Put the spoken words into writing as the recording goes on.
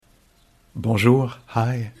Bonjour,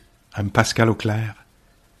 hi, I'm Pascal Auclair.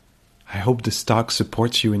 I hope this talk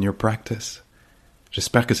supports you in your practice.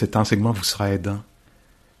 J'espère que cet enseignement vous sera aidant.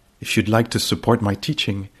 If you'd like to support my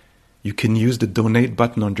teaching, you can use the donate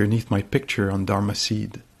button underneath my picture on Dharma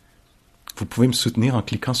Seed. Vous pouvez me soutenir en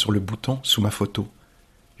cliquant sur le bouton sous ma photo.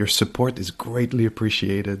 Your support is greatly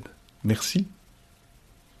appreciated. Merci.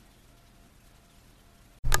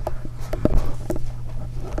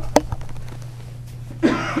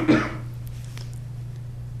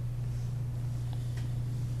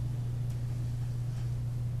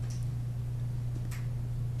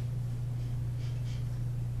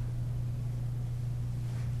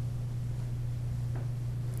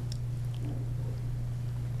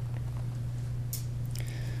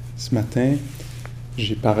 Ce matin,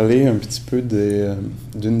 j'ai parlé un petit peu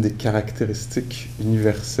d'une des caractéristiques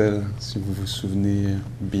universelles, si vous vous souvenez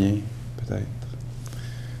bien, peut-être,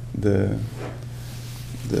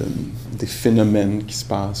 des phénomènes qui se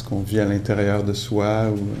passent, qu'on vit à l'intérieur de soi,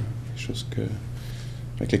 ou des choses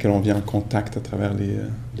avec lesquelles on vient en contact à travers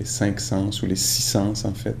les 5 sens, ou les 6 sens,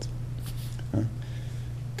 en fait. Hein?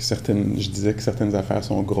 Je disais que certaines affaires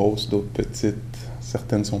sont grosses, d'autres petites.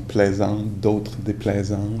 Certaines sont plaisantes, d'autres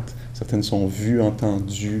déplaisantes. Certaines sont vues,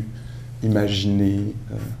 entendues, imaginées,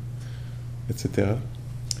 etc.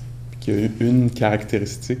 Puis il y a eu une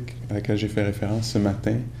caractéristique à laquelle j'ai fait référence ce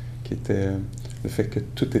matin, qui était le fait que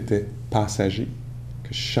tout était passager,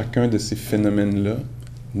 que chacun de ces phénomènes-là,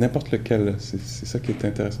 n'importe lequel, c'est ça qui est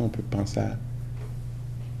intéressant, on peut penser à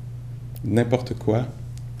n'importe quoi,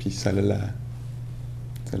 puis ça a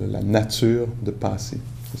la nature de passer.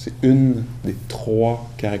 C'est une des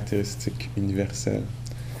 3 caractéristiques universelles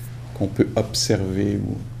qu'on peut observer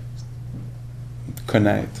ou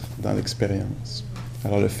connaître dans l'expérience.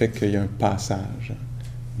 Alors le fait qu'il y a un passage,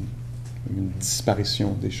 une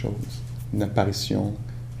disparition des choses, une apparition,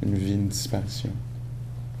 une vie, une disparition.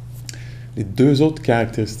 Les 2 autres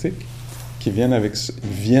caractéristiques qui viennent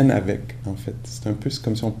avec, en fait. C'est un peu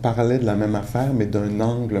comme si on parlait de la même affaire, mais d'un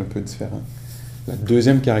angle un peu différent. La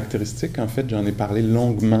 2e caractéristique, en fait, j'en ai parlé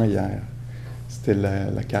longuement hier. C'était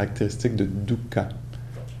la caractéristique de dukkha,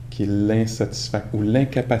 qui est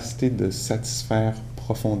l'incapacité de satisfaire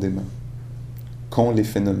profondément qu'ont les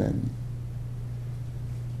phénomènes.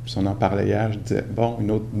 Puis on en parlait hier, je disais, bon, une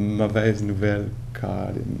autre mauvaise nouvelle,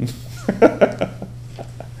 Colin.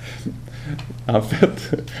 En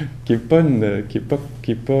fait,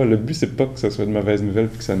 le but, c'est pas que ce soit une mauvaise nouvelle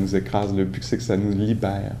puis que ça nous écrase. Le but, c'est que ça nous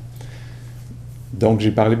libère. Donc,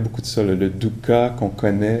 j'ai parlé beaucoup de ça, le dukkha qu'on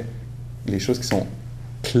connaît, les choses qui sont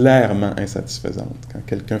clairement insatisfaisantes. Quand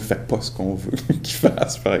quelqu'un ne fait pas ce qu'on veut qu'il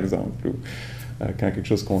fasse, par exemple, ou quand quelque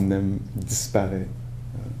chose qu'on aime disparaît.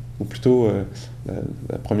 Ou plutôt,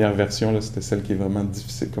 la première version, là, c'était celle qui est vraiment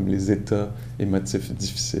difficile, comme les états émotifs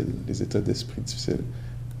difficiles, les états d'esprit difficiles.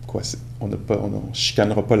 Quoi, on ne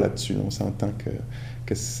chicanera pas là-dessus, on s'entend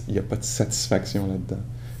qu'il n'y a pas de satisfaction là-dedans.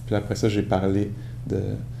 Puis là, après ça, j'ai parlé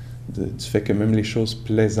du fait que même les choses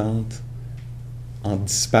plaisantes, en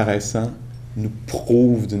disparaissant, nous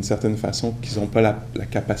prouvent d'une certaine façon qu'ils n'ont pas la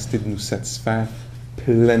capacité de nous satisfaire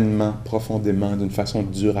pleinement, profondément, d'une façon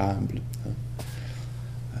durable.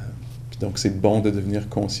 Puis donc, c'est bon de devenir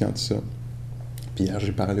conscient de ça. Puis hier,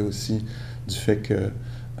 j'ai parlé aussi du fait que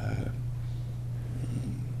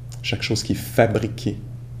chaque chose qui est fabriquée,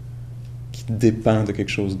 qui dépend de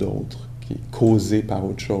quelque chose d'autre, qui est causée par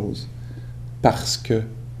autre chose, parce que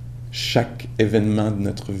chaque événement de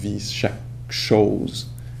notre vie, chaque chose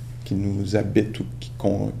qui nous habite ou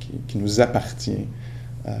qui nous appartient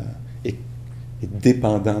est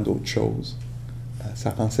dépendant d'autre chose.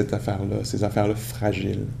 Ça rend ces affaires-là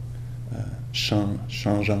fragiles,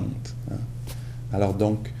 changeantes. Hein. Alors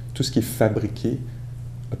donc, tout ce qui est fabriqué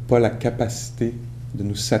n'a pas la capacité de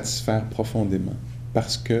nous satisfaire profondément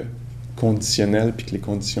parce que conditionnel puis que les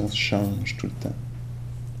conditions changent tout le temps.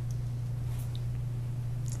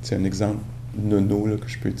 C'est un exemple nono là, que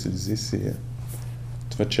je peux utiliser, c'est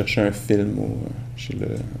tu vas te chercher un film tu vas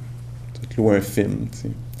te louer un film, tu sais.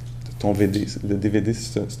 Ton le DVD,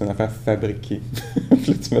 c'est une affaire fabriquée.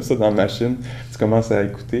 Puis là, tu mets ça dans la machine, tu commences à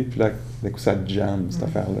écouter, puis là, d'un coup, ça jamme, cette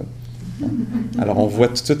affaire-là. Alors, on voit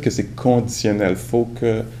tout de suite que c'est conditionnel. Il faut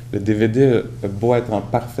que le DVD a beau être en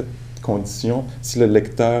parfaite condition, si le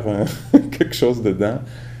lecteur a quelque chose dedans,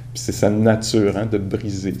 puis c'est sa nature de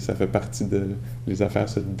briser. Ça fait partie les affaires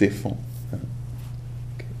se défont. Hein.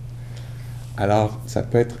 Okay. Alors, ça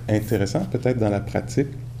peut être intéressant, peut-être dans la pratique,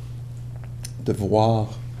 de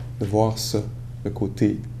voir ça, le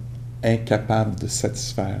côté incapable de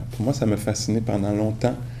satisfaire. Pour moi, ça m'a fasciné pendant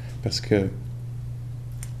longtemps parce que,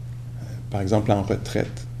 par exemple, en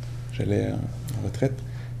retraite, j'allais en retraite,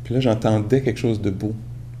 puis Puis là, j'entendais quelque chose de beau.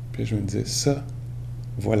 Puis là, je me disais, ça,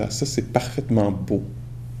 voilà, ça, c'est parfaitement beau.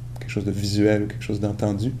 Quelque chose de visuel ou quelque chose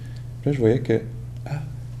d'entendu. Puis là, je voyais que,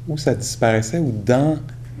 où ça disparaissait, ou dans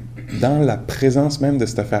la présence même de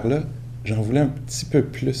cette affaire-là, j'en voulais un petit peu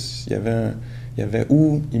plus.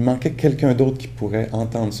 Il manquait quelqu'un d'autre qui pourrait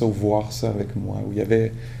entendre ça ou voir ça avec moi, où il y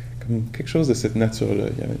avait comme quelque chose de cette nature-là.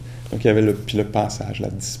 Donc, il y avait puis le passage, la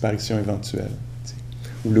disparition éventuelle.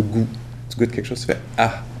 Ou le goût. Tu goûtes quelque chose, tu fais «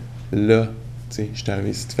 Ah, là, tu sais, je suis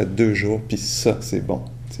arrivé ici, tu fais 2 jours, puis ça, c'est bon. »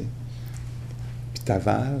 Puis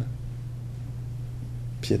t'avales,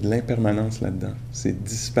 puis il y a de l'impermanence là-dedans. C'est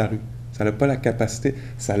disparu. Ça n'a pas la capacité.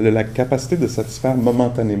 Ça a la capacité de satisfaire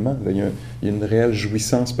momentanément. Là, il y a une réelle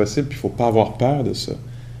jouissance possible, puis il ne faut pas avoir peur de ça.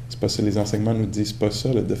 C'est pas ça, les enseignements nous disent pas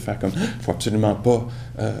ça, là, de faire comme « Il ne faut absolument pas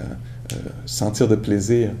sentir de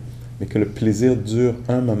plaisir. » Mais que le plaisir dure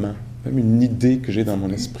un moment. Même une idée que j'ai dans mon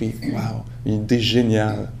esprit, wow, une idée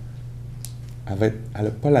géniale, elle n'a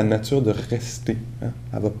pas la nature de rester, hein?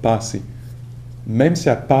 Elle va passer. Même si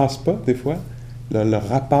elle ne passe pas, des fois, le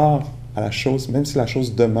rapport à la chose, même si la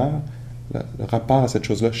chose demeure, le rapport à cette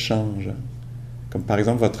chose-là change. Comme par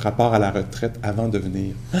exemple votre rapport à la retraite avant de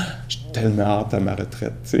venir. J'ai tellement hâte à ma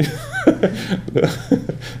retraite, tu sais.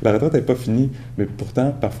 La retraite n'est pas finie, mais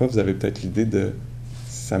pourtant, parfois, vous avez peut-être l'idée de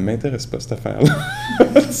ça m'intéresse pas, cette affaire-là.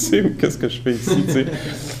 Tu sais, qu'est-ce que je fais ici, tu sais.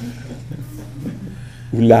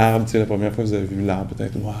 Ou l'arbre, tu sais, la première fois, vous avez vu l'arbre,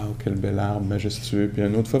 peut-être, waouh, quel bel arbre, majestueux. Puis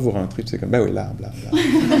une autre fois, vous rentrez, puis c'est comme, ben oui, l'arbre.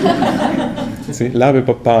 Tu sais, l'arbre n'est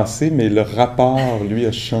pas passé, mais le rapport, lui,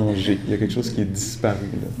 a changé. Il y a quelque chose qui est disparu,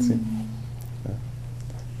 là, tu sais.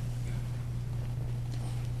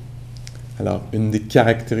 Alors, une des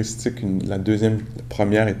caractéristiques, la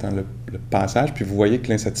première étant le passage, puis vous voyez que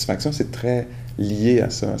l'insatisfaction, c'est très lié à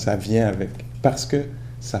ça, ça vient avec. Parce que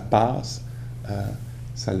ça passe,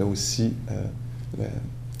 ça a aussi,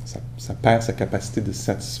 ça perd sa capacité de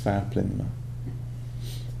satisfaire pleinement.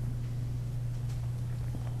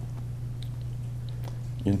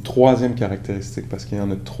 Il y a une troisième caractéristique, parce qu'il y en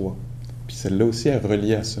a 3. Puis celle-là aussi est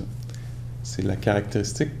reliée à ça. C'est la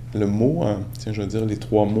caractéristique, le mot, tiens, je vais dire les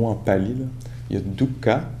 3 mots en pali, là. Il y a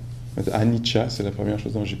dukkha, anicca, c'est la première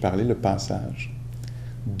chose dont j'ai parlé, le passage.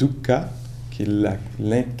 Dukkha, qui est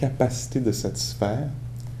l'incapacité de satisfaire.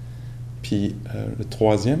 Puis le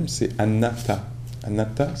troisième, c'est anatta.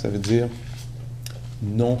 Anatta, ça veut dire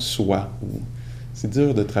non-soi. C'est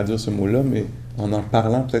dur de traduire ce mot-là, mais en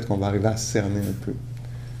parlant, peut-être qu'on va arriver à cerner un peu.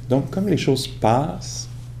 Donc, comme les choses passent,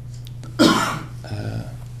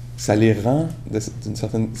 ça les rend,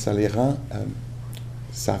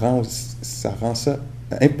 ça rend ça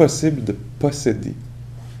impossible de posséder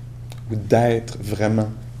ou d'être vraiment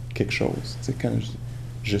quelque chose. Tu sais, quand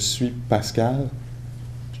je suis Pascal,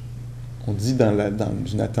 on dit dans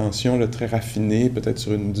une attention là, très raffinée, peut-être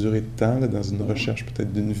sur une durée de temps, là, dans une recherche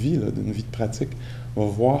peut-être d'une vie de pratique, on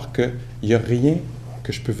va voir qu'il n'y a rien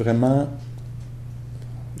que je peux vraiment,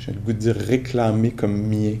 j'ai le goût de dire, réclamer comme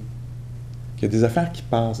mien. Il y a des affaires qui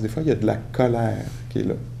passent. Des fois, il y a de la colère qui est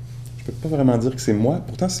là. Je ne peux pas vraiment dire que c'est moi,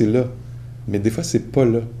 pourtant c'est là. Mais des fois, c'est pas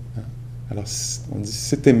là. Hein? Alors, on dit, si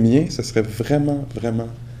c'était mien, ça serait vraiment, vraiment,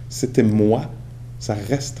 si c'était moi, ça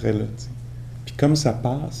resterait là. T'sais. Puis comme ça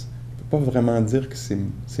passe, je ne peux pas vraiment dire que c'est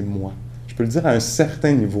moi. Je peux le dire à un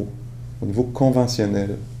certain niveau, au niveau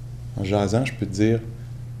conventionnel. En jasant, je peux dire,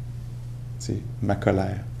 c'est ma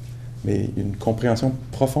colère. Mais il y a une compréhension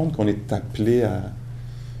profonde qu'on est appelé à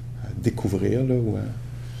découvrir, là,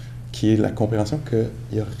 qui est la compréhension qu'il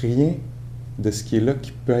n'y a rien de ce qui est là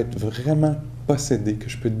qui peut être vraiment possédé, que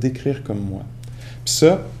je peux décrire comme moi. Puis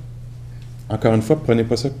ça, encore une fois, prenez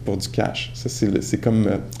pas ça pour du cash. Ça, c'est comme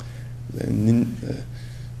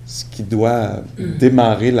ce qui doit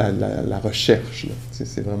démarrer la recherche. Là.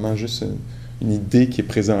 C'est vraiment juste une idée qui est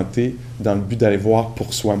présentée dans le but d'aller voir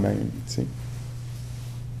pour soi-même. T'sais.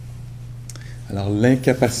 Alors,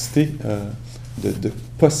 l'incapacité de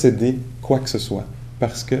posséder quoi que ce soit,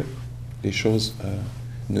 parce que les choses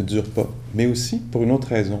ne durent pas. Mais aussi pour une autre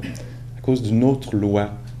raison, à cause d'une autre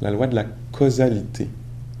loi, la loi de la causalité.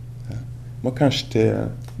 Hein? Moi, quand j'étais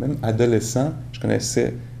même adolescent, je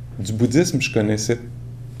connaissais du bouddhisme, je connaissais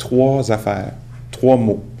 3 affaires, 3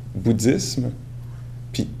 mots. Bouddhisme,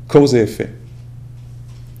 puis cause et effet.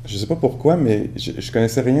 Je ne sais pas pourquoi, mais je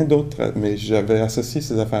connaissais rien d'autre, mais j'avais associé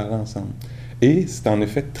ces affaires-là ensemble. Et c'est en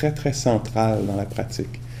effet très, très central dans la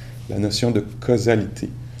pratique, la notion de causalité,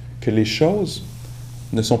 que les choses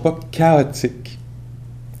ne sont pas chaotiques,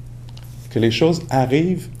 que les choses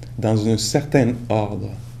arrivent dans un certain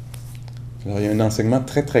ordre. Alors, il y a un enseignement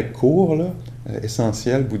très, très court, là,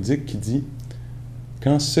 essentiel, bouddhique, qui dit «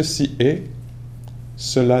 Quand ceci est,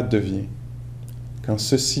 cela devient. quand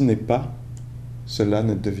ceci n'est pas, cela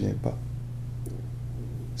ne devient pas.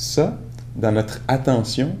 Ça, dans notre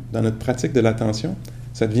attention, dans notre pratique de l'attention,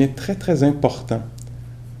 ça devient très, très important.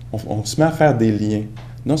 On se met à faire des liens.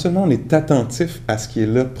 Non seulement on est attentif à ce qui est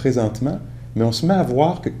là présentement, mais on se met à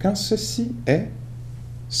voir que quand ceci est,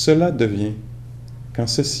 cela devient. Quand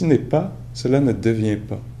ceci n'est pas, cela ne devient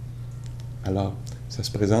pas. Alors, ça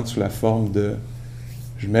se présente sous la forme de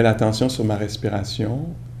je mets l'attention sur ma respiration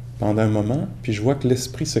pendant un moment, puis je vois que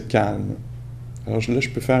l'esprit se calme. Alors là, je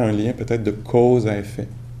peux faire un lien peut-être de cause à effet.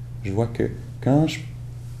 Je vois que quand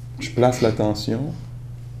je place l'attention,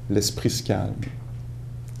 l'esprit se calme.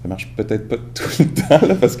 Ça marche peut-être pas tout le temps,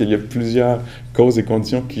 là, parce qu'il y a plusieurs causes et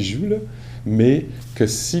conditions qui jouent, là, mais que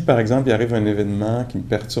si, par exemple, il arrive un événement qui me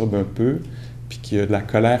perturbe un peu, puis qu'il y a de la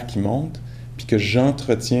colère qui monte, puis que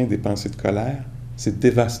j'entretiens des pensées de colère, c'est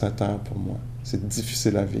dévastateur pour moi. C'est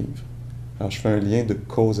difficile à vivre. Alors, je fais un lien de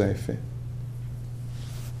cause à effet.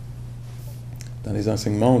 Dans les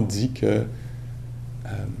enseignements, on dit que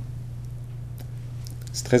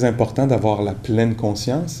c'est très important d'avoir la pleine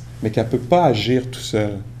conscience, mais qu'elle ne peut pas agir tout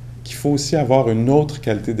seul. Qu'il faut aussi avoir une autre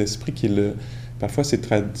qualité d'esprit qui est le... Parfois, c'est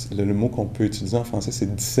le mot qu'on peut utiliser en français,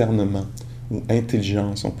 c'est discernement ou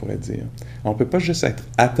intelligence, on pourrait dire. Alors, on ne peut pas juste être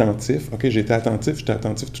attentif. OK, j'étais attentif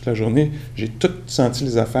toute la journée, j'ai tout senti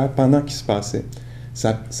les affaires pendant qu'ils se passaient.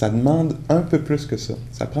 Ça demande un peu plus que ça.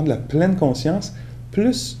 Ça prend de la pleine conscience,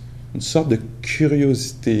 plus une sorte de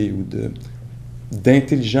curiosité ou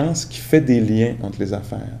d'intelligence qui fait des liens entre les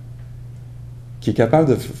affaires, qui est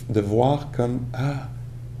capable de voir comme,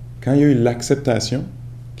 quand il y a eu l'acceptation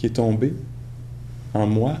qui est tombée en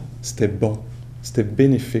moi, c'était bon, c'était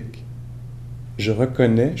bénéfique. Je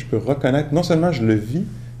peux reconnaître, non seulement je le vis,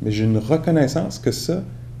 mais j'ai une reconnaissance que ça,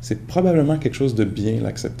 c'est probablement quelque chose de bien,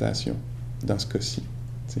 l'acceptation, dans ce cas-ci.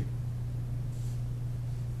 T'sais.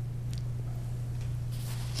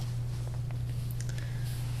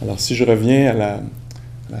 Alors, si je reviens à la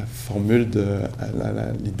formule,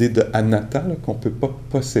 à l'idée de anatta, là, qu'on ne peut pas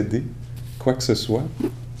posséder quoi que ce soit,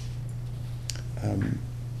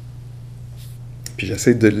 puis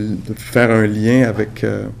j'essaie de faire un lien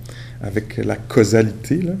avec la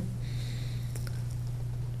causalité, là.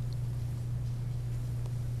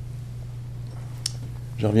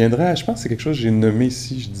 Je reviendrai à, je pense que c'est quelque chose que j'ai nommé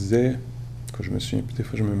ici, je disais, quand je me souviens, des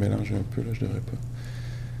fois je me mélange un peu, là, je ne devrais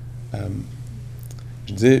pas.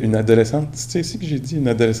 Je disais, une adolescente, c'est ici que j'ai dit, une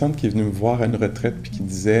adolescente qui est venue me voir à une retraite, puis qui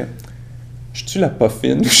disait, je suis la pas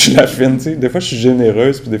fine, ou je suis la fine, tu sais, des fois je suis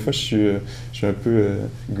généreuse, puis des fois je suis un peu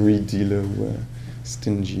greedy, là, ou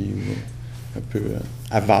stingy, ou un peu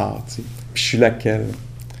avare, tu sais, puis je suis laquelle.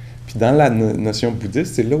 Puis dans la notion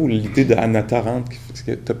bouddhiste, c'est là où l'idée de anatta rentre, parce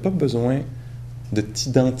que tu n'as pas besoin de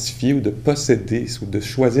t'identifier ou de posséder ou de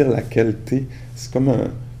choisir laquelle t'es. C'est comme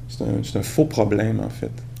c'est un faux problème, en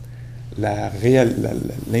fait.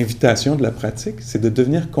 L'invitation de la pratique, c'est de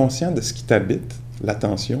devenir conscient de ce qui t'habite,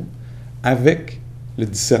 l'attention, avec le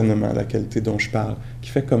discernement, la qualité dont je parle, qui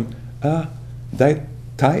fait comme, d'être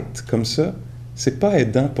tête comme ça, c'est pas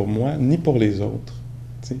aidant pour moi, ni pour les autres.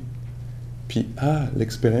 T'sais. Puis,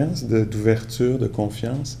 l'expérience d'ouverture, de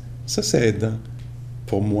confiance, ça, c'est aidant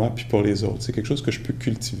pour moi puis pour les autres. C'est quelque chose que je peux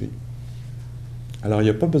cultiver. Alors, il n'y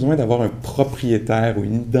a pas besoin d'avoir un propriétaire ou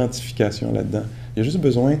une identification là-dedans. Il y a juste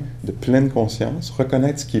besoin de pleine conscience,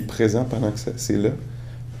 reconnaître ce qui est présent pendant que c'est là,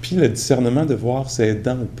 puis le discernement de voir si c'est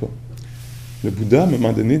aidant ou pas. Le Bouddha, à un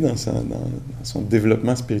moment donné, dans son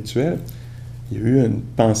développement spirituel, il y a eu une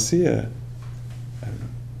pensée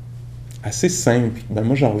assez simple.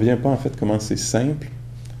 Moi, j'en reviens pas, en fait, comment c'est simple,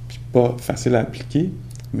 puis pas facile à appliquer,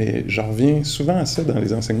 mais j'en reviens souvent à ça dans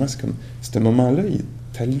les enseignements. C'est comme, ce moment-là, il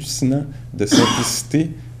est hallucinant de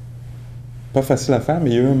simplicité, pas facile à faire,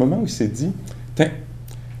 mais il y a eu un moment où il s'est dit, tiens,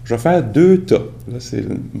 je vais faire 2 tas. Là,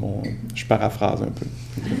 je paraphrase un peu.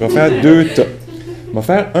 Je vais faire 2 tas. Je vais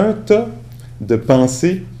faire un tas de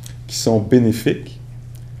pensées qui sont bénéfiques,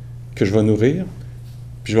 que je vais nourrir,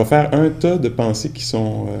 puis je vais faire un tas de pensées qui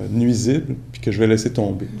sont nuisibles, puis que je vais laisser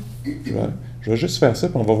tomber. Je vais juste faire ça,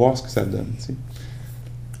 puis on va voir ce que ça donne. T'sais.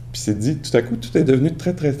 Puis c'est dit, tout à coup, tout est devenu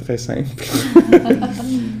très, très, très simple.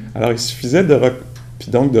 Alors, il suffisait de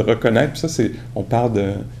reconnaître, puis ça, on parle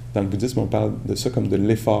dans le bouddhisme, on parle de ça comme de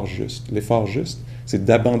l'effort juste. L'effort juste, c'est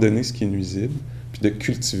d'abandonner ce qui est nuisible, puis de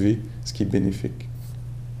cultiver ce qui est bénéfique.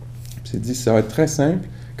 Puis c'est dit, ça va être très simple.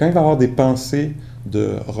 Quand il va y avoir des pensées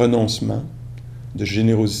de renoncement, de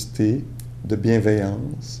générosité, de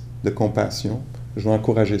bienveillance, de compassion, je vais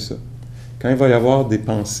encourager ça. Quand il va y avoir des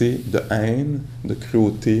pensées de haine, de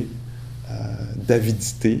cruauté,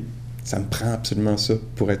 d'avidité, ça me prend absolument ça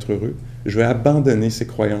pour être heureux, je vais abandonner ces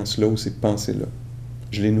croyances-là ou ces pensées-là.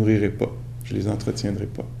 Je ne les nourrirai pas. Je je les entretiendrai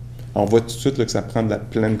pas. Alors, on voit tout de suite là, que ça prend de la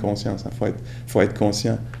pleine conscience. Il faut être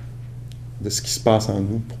conscient de ce qui se passe en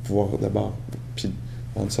nous pour pouvoir d'abord, puis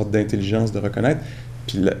avoir une sorte d'intelligence de reconnaître.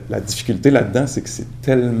 Puis la difficulté là-dedans, c'est que c'est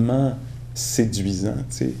tellement séduisant,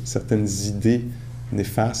 tu sais, certaines idées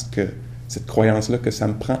néfastes, que cette croyance-là, que ça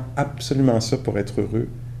me prend absolument ça pour être heureux,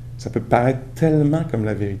 ça peut paraître tellement comme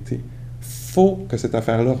la vérité. Faut que cette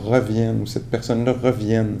affaire-là revienne, ou cette personne-là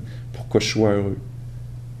revienne pour que je sois heureux.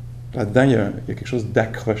 Là-dedans, il y a quelque chose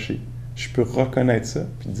d'accroché. Je peux reconnaître ça,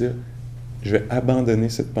 puis dire, je vais abandonner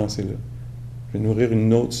cette pensée-là. Je vais nourrir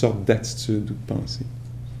une autre sorte d'attitude ou de pensée.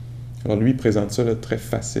 Alors lui, il présente ça là, très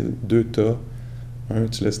facile. 2 tas, un,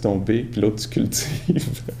 tu laisses tomber, puis l'autre, tu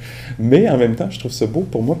cultives. Mais en même temps, je trouve ça beau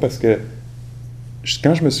pour moi parce que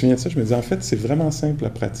quand je me souviens de ça, je me dis, en fait, c'est vraiment simple la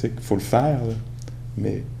pratique. Il faut le faire, là,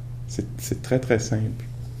 mais c'est très, très simple.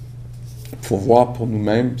 Il faut voir pour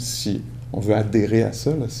nous-mêmes si on veut adhérer à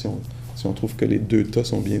ça, là, si on trouve que les 2 tas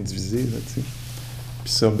sont bien divisés. Là, tu sais.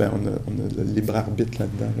 Puis ça, ben, on a le libre arbitre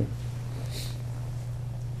là-dedans. Là.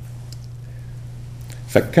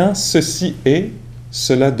 Fait que quand ceci est,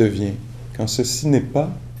 cela devient. Quand ceci n'est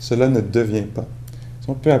pas, cela ne devient pas. Si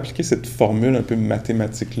on peut appliquer cette formule un peu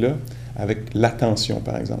mathématique-là avec l'attention,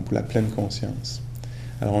 par exemple, ou la pleine conscience.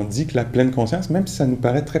 Alors, on dit que la pleine conscience, même si ça nous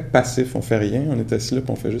paraît très passif, on ne fait rien, on est assis là,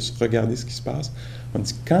 puis on fait juste regarder ce qui se passe, on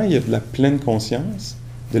dit que quand il y a de la pleine conscience,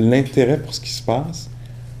 de l'intérêt pour ce qui se passe,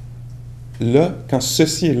 là, quand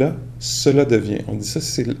ceci est là, cela devient. On dit ça,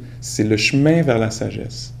 c'est le chemin vers la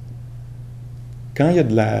sagesse. Quand il y a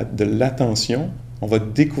de l'attention, on va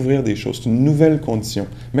découvrir des choses. C'est une nouvelle condition.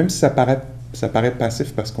 Même si ça paraît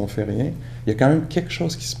passif parce qu'on ne fait rien, il y a quand même quelque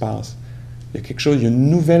chose qui se passe. Il y a une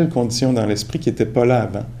nouvelle condition dans l'esprit qui n'était pas là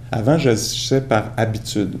avant. Avant, j'agissais par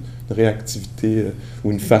habitude, une réactivité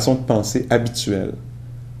ou une façon de penser habituelle.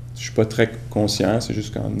 Je ne suis pas très conscient, c'est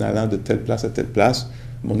juste qu'en allant de telle place à telle place,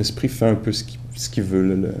 mon esprit fait un peu ce qu'il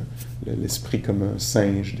veut. Là, l'esprit comme un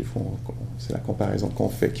singe, des fois, c'est la comparaison qu'on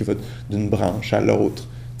fait, qui va d'une branche à l'autre.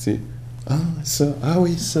 Tu sais, ah, ça, ah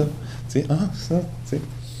oui, ça, tu sais, ah, ça, tu sais.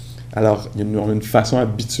 Alors, on a une façon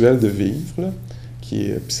habituelle de vivre, là,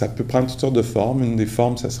 puis ça peut prendre toutes sortes de formes. Une des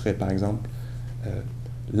formes, ça serait, par exemple,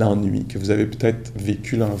 l'ennui, que vous avez peut-être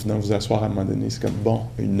vécu là, en venant vous asseoir à un moment donné. C'est comme, bon,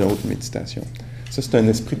 une autre méditation. Ça, c'est un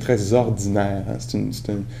esprit très ordinaire. Hein?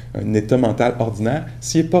 C'est un état mental ordinaire.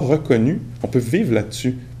 S'il n'est pas reconnu, on peut vivre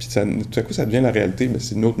là-dessus. Puis tout à coup, ça devient la réalité. Mais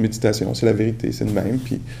c'est une autre méditation, c'est la vérité, c'est le même.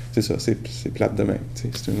 Puis c'est ça, c'est plate de même. T'sais.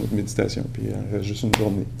 C'est une autre méditation. Puis il reste juste une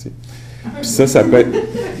journée. T'sais. Puis ça peut être...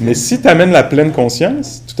 Mais si tu amènes la pleine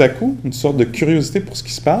conscience, tout à coup, une sorte de curiosité pour ce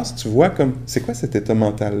qui se passe, tu vois comme, c'est quoi cet état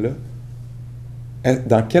mental-là?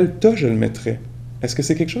 Dans quel tas je le mettrais? Est-ce que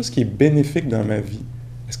c'est quelque chose qui est bénéfique dans ma vie?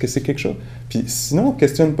 Est-ce que c'est quelque chose... Puis sinon, on ne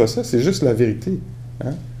questionne pas ça, c'est juste la vérité.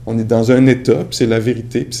 Hein? On est dans un état, puis c'est la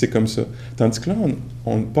vérité, puis c'est comme ça. Tandis que là,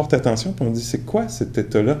 on porte attention, puis on dit, c'est quoi cet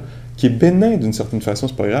état-là? Qui est bénin d'une certaine façon,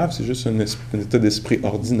 c'est pas grave, c'est juste un état d'esprit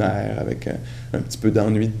ordinaire, avec un petit peu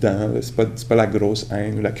d'ennui dedans. Là. C'est pas la grosse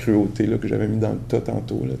haine ou la cruauté là, que j'avais mis dans le tas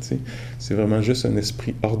tantôt. Là, c'est vraiment juste un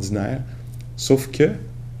esprit ordinaire. Sauf que,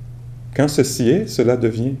 quand ceci est, cela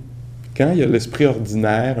devient... Quand il y a l'esprit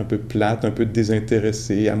ordinaire, un peu plate, un peu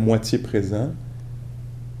désintéressé, à moitié présent,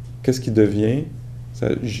 qu'est-ce qui devient?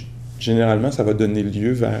 Généralement, ça va donner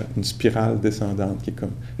lieu vers une spirale descendante qui est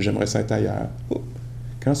comme « j'aimerais ça être ailleurs ».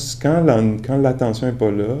 Quand l'attention n'est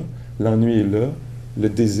pas là, l'ennui est là, le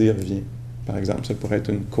désir vient. Par exemple, ça pourrait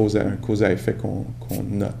être un cause à effet qu'on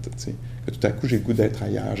note. T'sais. Que tout à coup, j'ai le goût d'être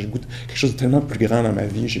ailleurs, j'ai le goût de quelque chose de tellement plus grand dans ma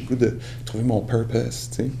vie, j'ai le goût de trouver mon purpose.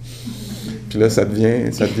 T'sais. Puis là, ça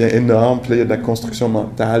devient énorme, puis là, il y a de la construction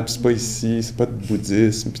mentale, puis c'est pas ici, c'est pas de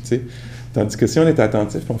bouddhisme. Puis, t'sais. Tandis que si on est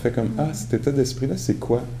attentif, on fait comme « Ah, cet état d'esprit-là, c'est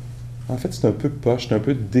quoi? » En fait, c'est un peu poche, c'est un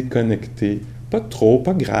peu déconnecté. Pas trop,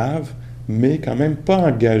 pas grave, mais quand même pas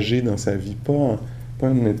engagé dans sa vie, pas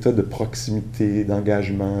un état de proximité,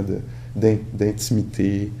 d'engagement,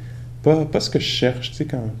 d'intimité, pas ce que je cherche. Tu sais,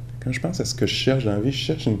 quand je pense à ce que je cherche dans la vie, je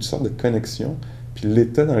cherche une sorte de connexion, puis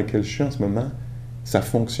l'état dans lequel je suis en ce moment, sa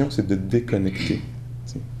fonction, c'est de déconnecter.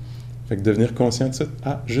 Tu sais. Fait que devenir conscient de ça,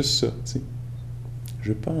 juste ça, tu sais. Je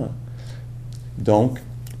veux pas... Donc,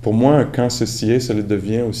 pour moi, quand ceci est, cela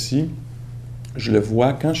devient aussi... Je le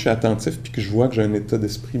vois quand je suis attentif, puis que je vois que j'ai un état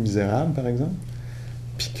d'esprit misérable, par exemple,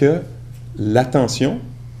 puis que l'attention,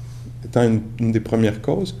 étant une des premières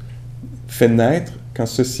causes, fait naître, quand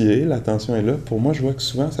ceci est, l'attention est là, pour moi, je vois que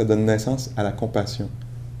souvent, ça donne naissance à la compassion.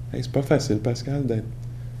 Hey, c'est pas facile, Pascal,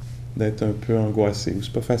 d'être un peu angoissé, ou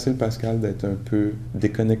c'est pas facile, Pascal, d'être un peu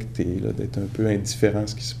déconnecté, là, d'être un peu indifférent à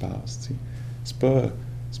ce qui se passe. T'sais. C'est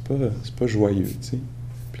pas joyeux. T'sais.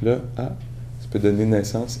 Puis là, ça peut donner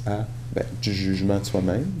naissance à Ben, du jugement de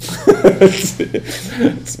soi-même.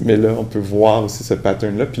 Mais là, on peut voir aussi ce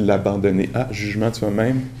pattern-là, puis l'abandonner. Ah, jugement de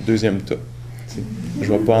soi-même, deuxième tas. T'sais.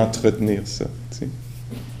 Je ne vais pas entretenir ça. T'sais.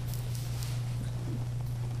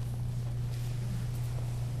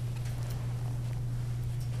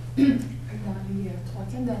 Dans les 3-4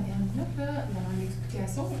 dernières minutes, là, dans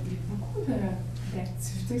l'explication, il y a beaucoup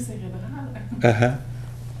d'activités cérébrales.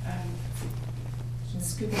 Je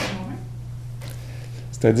discute avec moi-même.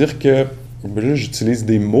 C'est-à-dire que, là, j'utilise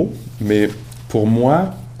des mots, mais pour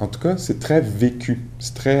moi, en tout cas, c'est très vécu.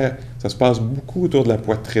 Ça se passe beaucoup autour de la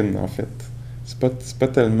poitrine, en fait. C'est pas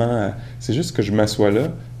tellement... c'est juste que je m'assois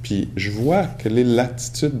là, puis je vois quelle est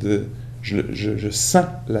l'attitude je sens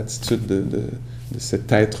l'attitude de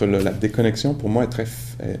cet être-là. La déconnexion, pour moi,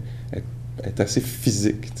 est assez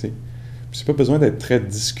physique, tu sais. Puis c'est pas besoin d'être très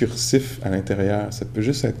discursif à l'intérieur. Ça peut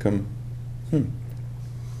juste être comme...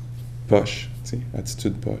 poche.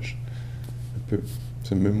 Attitude poche. Un peu.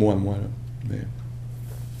 C'est même moi, là. Mais...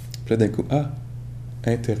 Puis là, d'un coup,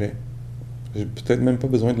 intérêt. J'ai peut-être même pas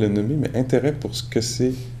besoin de le nommer, mais intérêt pour ce que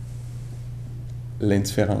c'est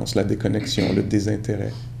l'indifférence, la déconnexion, le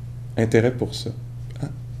désintérêt. Intérêt pour ça.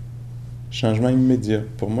 Changement immédiat.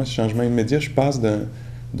 Pour moi, ce changement immédiat, je passe d'un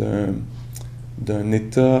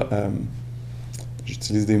état...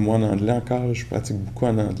 j'utilise des mots en anglais encore, je pratique beaucoup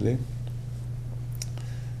en anglais.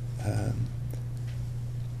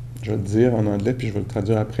 Je vais le dire en anglais, puis je vais le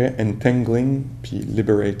traduire après. Entangling, puis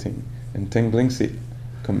liberating. Entangling, c'est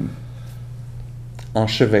comme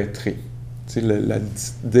enchevêtré. Tu sais, la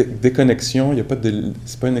déconnexion,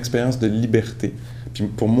 c'est pas une expérience de liberté. Puis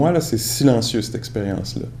pour moi, là, c'est silencieux, cette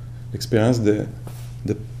expérience-là. L'expérience de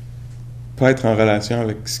pas être en relation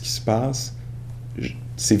avec ce qui se passe,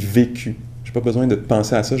 c'est vécu. J'ai pas besoin de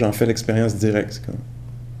penser à ça, j'en fais l'expérience directe. C'est comme...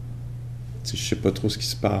 Tu sais, je sais pas trop ce qui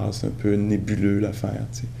se passe, c'est un peu nébuleux l'affaire,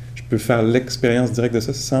 tu sais. Je peux faire l'expérience directe de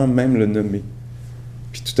ça sans même le nommer.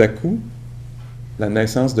 Puis tout à coup, la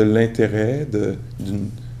naissance de l'intérêt, de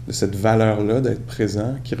cette valeur-là, d'être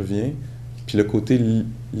présent, qui revient, puis le côté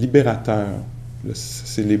libérateur, là,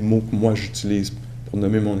 c'est les mots que moi j'utilise pour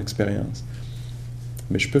nommer mon expérience.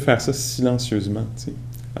 Mais je peux faire ça silencieusement, tu sais.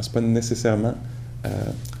 Alors, c'est pas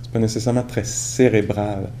nécessairement très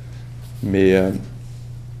cérébral, mais...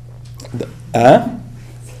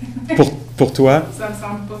 Pour toi? Ça me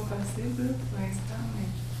semble pas facile, là, pour l'instant, mais...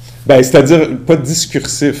 Ben, c'est-à-dire, pas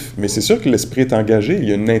discursif, mais c'est sûr que l'esprit est engagé, il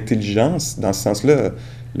y a une intelligence, dans ce sens-là,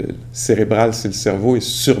 le cérébral, c'est le cerveau, est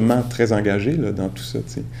sûrement très engagé là, dans tout ça,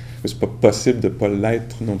 tu sais. Mais c'est pas possible de pas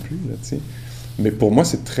l'être non plus, là, tu sais. Mais pour moi,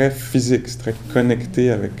 c'est très physique, c'est très connecté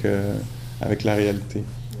avec la réalité.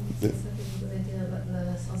 C'est ça que je voulais dire,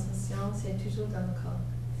 la sensation, c'est toujours dans le corps,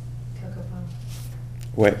 quelque part.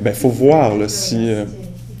 Ouais, ben, il faut voir, là, si... Il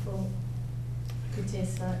faut écouter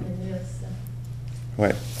ça et lire ça.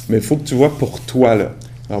 Ouais, mais il faut que tu vois pour toi, là.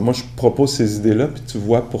 Alors moi, je propose ces idées-là, puis tu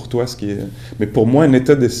vois pour toi ce qui est... Mais pour moi, un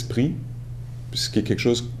état d'esprit, ce qui est quelque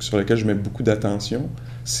chose sur lequel je mets beaucoup d'attention,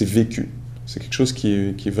 c'est vécu. C'est quelque chose qui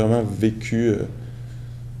est vraiment vécu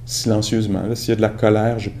silencieusement. Là, s'il y a de la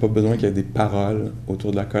colère, j'ai pas besoin qu'il y ait des paroles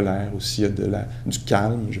autour de la colère. Ou s'il y a du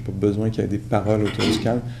calme, j'ai pas besoin qu'il y ait des paroles autour du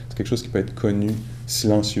calme. C'est quelque chose qui peut être connu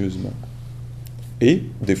silencieusement. Et,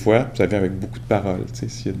 des fois, ça vient avec beaucoup de paroles, tu sais,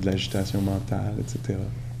 s'il y a de l'agitation mentale, etc.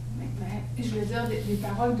 Je veux dire, les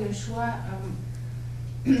paroles de choix,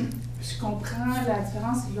 je comprends la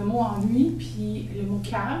différence entre le mot ennui puis le mot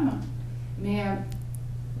calme, mais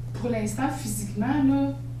pour l'instant, physiquement,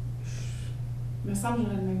 là, me semble que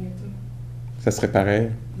j'aurais le même état. Ça serait pareil.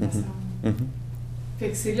 Me semble. Fait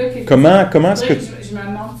que c'est là que... Comment est-ce que... Je me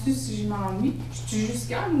demande-tu si je m'ennuie? Je suis juste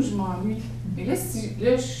calme ou je m'ennuie? Mais là,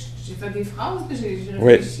 j'ai fait des phrases, j'ai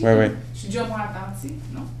réfléchi. Oui. Je suis déjà moins attentive,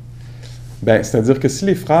 non? Ben, c'est-à-dire que si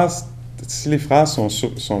les phrases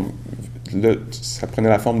sont là, ça prenait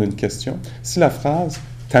la forme d'une question. Si la phrase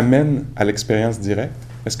t'amène à l'expérience directe,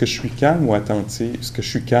 est-ce que je suis calme ou attentif? Est-ce que je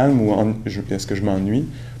suis calme ou est-ce que je m'ennuie?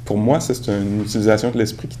 Pour moi, ça, c'est une utilisation de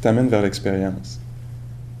l'esprit qui t'amène vers l'expérience.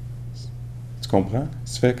 Tu comprends?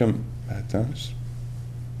 Tu fais comme, attends,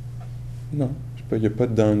 non, il n'y a pas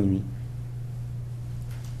d'ennui.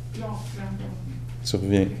 Non. Tu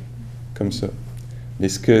reviens comme ça. Mais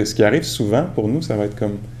ce qui arrive souvent pour nous, ça va être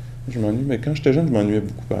comme, je m'ennuie, mais quand j'étais jeune, je m'ennuyais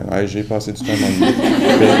beaucoup. J'ai passé du temps à m'ennuyer.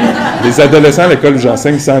 Les adolescents à l'école où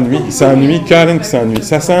j'enseigne s'ennuient, Karen qui s'ennuie.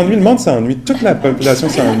 Ça s'ennuie, le monde s'ennuie, toute la population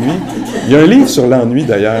s'ennuie. Il y a un livre sur l'ennui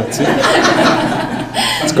d'ailleurs, tu sais.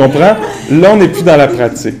 Tu comprends? Là, on n'est plus dans la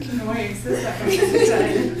pratique.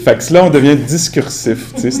 Fait que là, on devient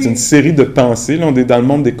discursif, tu sais. C'est une série de pensées, là, on est dans le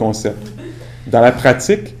monde des concepts. Dans la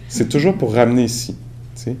pratique, c'est toujours pour ramener ici,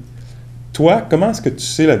 tu sais. Toi, comment est-ce que tu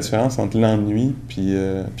sais la différence entre l'ennui puis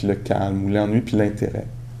le calme, ou l'ennui puis l'intérêt?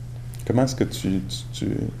 Comment est-ce que tu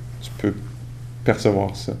peux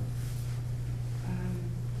percevoir ça?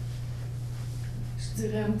 Je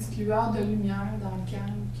dirais une petite lueur de lumière dans le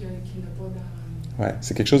calme qu'il n'y a pas dans... Ouais,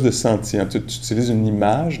 c'est quelque chose de senti. Hein. Tu utilises une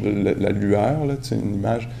image, la lueur, là, une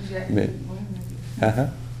image, mais...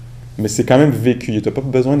 Mais c'est quand même vécu. Tu n'as pas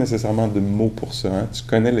besoin nécessairement de mots pour ça. Hein. Tu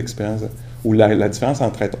connais l'expérience, ou la différence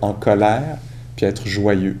entre être en colère puis être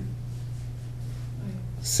joyeux.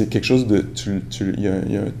 C'est quelque chose de... Il y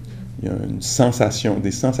a une sensation,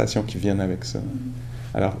 des sensations qui viennent avec ça.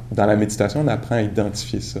 Alors, dans la méditation, on apprend à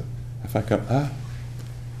identifier ça. À faire comme,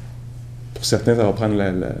 pour certains, ça va prendre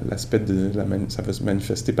l'aspect ça va se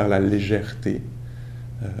manifester par la légèreté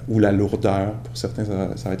ou la lourdeur. Pour certains,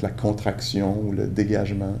 ça va être la contraction ou le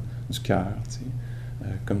dégagement du cœur,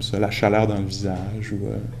 comme ça, la chaleur dans le visage.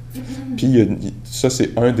 Puis, ça,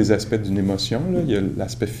 c'est un des aspects d'une émotion. Là. Il y a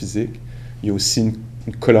l'aspect physique. Il y a aussi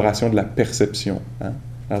une coloration de la perception. Hein?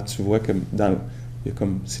 Alors, tu vois,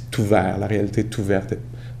 c'est ouvert, la réalité est ouverte.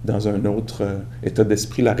 Dans un autre état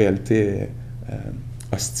d'esprit, la réalité est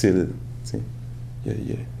hostile.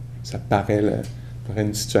 Ça paraît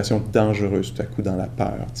une situation dangereuse tout à coup dans la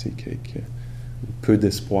peur, peu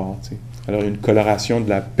d'espoir. Alors, il y a une coloration de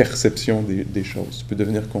la perception des choses. Tu peux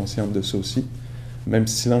devenir consciente de ça aussi, même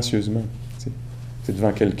silencieusement. Tu es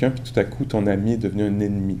devant quelqu'un, puis tout à coup, ton ami est devenu un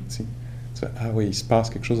ennemi. Tu fais, ah oui, il se passe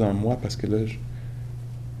quelque chose en moi parce que là,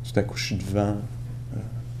 tout à coup, je suis devant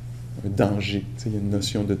un danger. Il y a une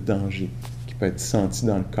notion de danger qui peut être sentie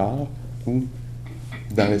dans le corps ou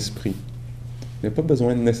dans l'esprit. Il n'y a pas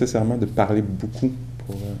besoin nécessairement de parler beaucoup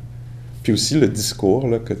pour... Puis aussi, le discours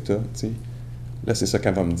là, que tu as, là, c'est ça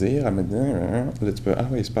qu'elle va me dire. Elle me dit, là, tu peux, ah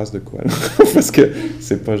oui, il se passe de quoi, là? Parce que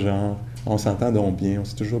c'est pas genre, on s'entend donc bien, on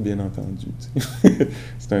s'est toujours bien entendu.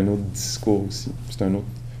 C'est un autre discours aussi. C'est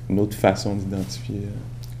une autre façon d'identifier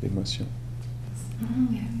l'émotion.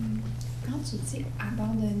 Quand tu dis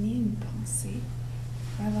abandonner une pensée,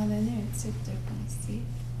 abandonner un type de pensée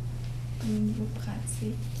au niveau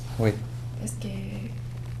pratique, oui. Parce qu'il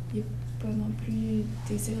n'y a pas non plus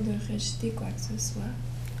désir de rejeter quoi que ce soit.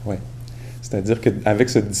 Oui. C'est-à-dire qu'avec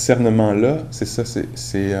ce discernement-là, c'est ça,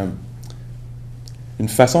 c'est une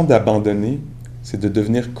façon d'abandonner, c'est de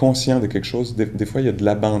devenir conscient de quelque chose. Des fois, il y a de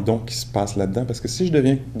l'abandon qui se passe là-dedans, parce que si je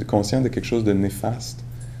deviens conscient de quelque chose de néfaste,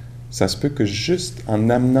 ça se peut que juste en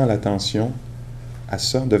amenant l'attention à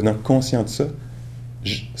ça, en devenant conscient de ça,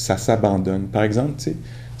 ça s'abandonne. Par exemple, tu sais,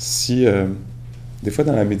 si... des fois,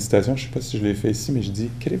 dans la méditation, je ne sais pas si je l'ai fait ici, mais je dis,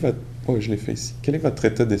 je l'ai fait ici. Quel est votre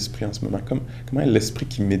état d'esprit en ce moment? Comment est l'esprit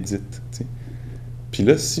qui médite? T'sais? Puis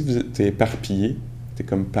là, si vous êtes éparpillé, tu es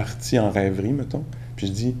comme parti en rêverie, mettons, puis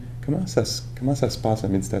je dis, comment ça se passe, la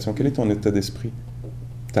méditation? Quel est ton état d'esprit?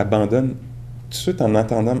 Tu abandonnes tout de suite en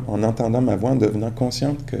entendant ma voix, en devenant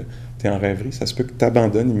consciente que tu es en rêverie. Ça se peut que tu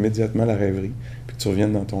abandonnes immédiatement la rêverie, puis que tu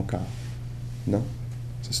reviennes dans ton corps. Non?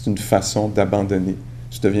 Ça, c'est une façon d'abandonner.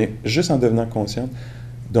 Tu deviens, juste en devenant consciente.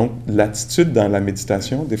 Donc, l'attitude dans la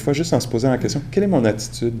méditation, des fois, juste en se posant la question, quelle est mon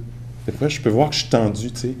attitude? Des fois, je peux voir que je suis tendu,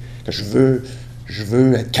 tu sais, que je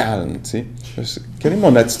veux être calme, tu sais. Quelle est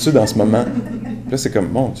mon attitude en ce moment? Là, c'est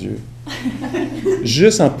comme, mon Dieu.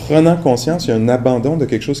 Juste en prenant conscience, il y a un abandon de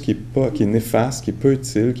quelque chose qui est néfaste, qui est peu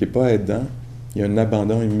utile, qui n'est pas aidant. Il y a un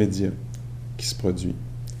abandon immédiat qui se produit.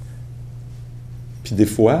 Puis des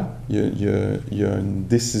fois, il y a une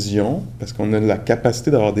décision, parce qu'on a la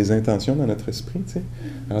capacité d'avoir des intentions dans notre esprit, tu sais.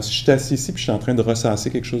 Alors, si je suis assis ici, puis je suis en train de ressasser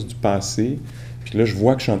quelque chose du passé, puis là, je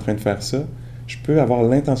vois que je suis en train de faire ça, je peux avoir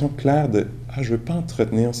l'intention claire de « Ah, je ne veux pas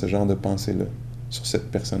entretenir ce genre de pensée-là sur cette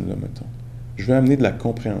personne-là, mettons. Je veux amener de la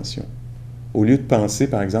compréhension. » Au lieu de penser,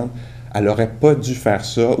 par exemple, « Elle n'aurait pas dû faire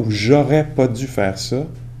ça » ou « J'aurais pas dû faire ça »,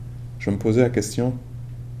 je vais me poser la question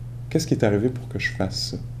 « Qu'est-ce qui est arrivé pour que je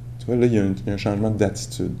fasse ça? » Tu vois, là, il y a un changement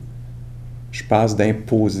d'attitude. Je passe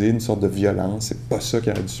d'imposer une sorte de violence, c'est pas ça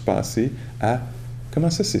qui aurait dû se passer, à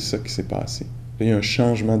comment ça, c'est ça qui s'est passé? Là, il y a un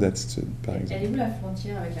changement d'attitude, par exemple. Elle est où la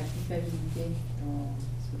frontière avec la culpabilité dans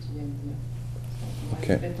ce que tu viens de dire? On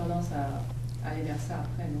a peut-être tendance à aller vers ça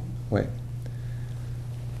après, non? Oui.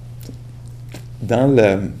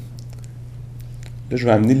 Là, je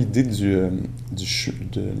vais amener l'idée de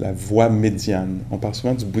la voie médiane. On parle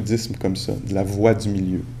souvent du bouddhisme comme ça, de la voie du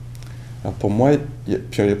milieu. Alors pour moi, il y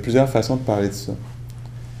a plusieurs façons de parler de ça.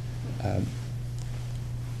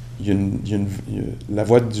 La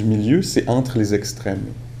voie du milieu, c'est entre les extrêmes.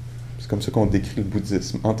 C'est comme ça qu'on décrit le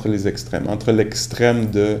bouddhisme, entre les extrêmes. Entre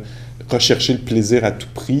l'extrême de rechercher le plaisir à tout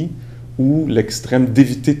prix ou l'extrême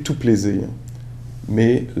d'éviter tout plaisir.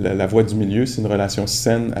 Mais la voie du milieu, c'est une relation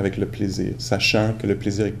saine avec le plaisir, sachant que le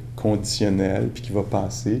plaisir est conditionnel, puis qu'il va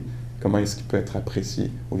passer. Comment est-ce qu'il peut être apprécié,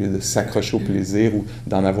 au lieu de s'accrocher au plaisir ou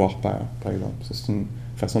d'en avoir peur, par exemple. Ça, c'est une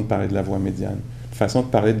façon de parler de la voie médiane. Une façon de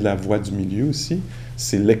parler de la voie du milieu aussi,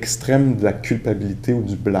 c'est l'extrême de la culpabilité ou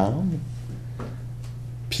du blâme,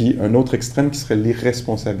 puis un autre extrême qui serait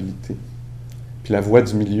l'irresponsabilité. Puis la voie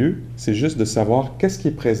du milieu, c'est juste de savoir qu'est-ce qui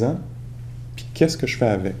est présent, puis qu'est-ce que je fais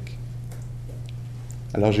avec.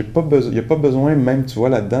 Alors, il n'y a pas besoin, même, tu vois,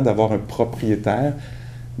 là-dedans, d'avoir un propriétaire.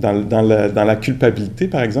 Dans la culpabilité,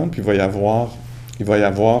 par exemple, il va y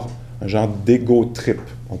avoir un genre d'ego trip,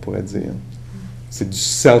 on pourrait dire. C'est du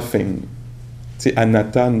selfing. Tu sais,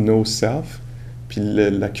 anatta, no self. Puis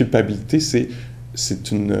la culpabilité,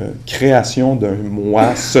 c'est une création d'un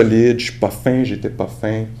moi solide. Je suis pas fin, j'étais pas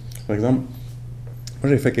fin. Par exemple, moi,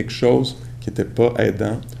 j'ai fait quelque chose qui n'était pas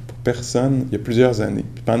aidant pour personne il y a plusieurs années.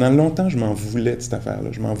 Puis pendant longtemps, je m'en voulais de cette affaire-là.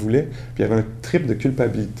 Je m'en voulais. Puis il y avait un trip de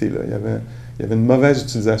culpabilité, là. Il y avait une mauvaise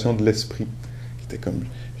utilisation de l'esprit. Qui était comme,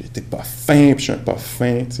 j'étais pas fin, puis je suis pas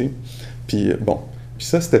fin, tu sais. Puis bon. Puis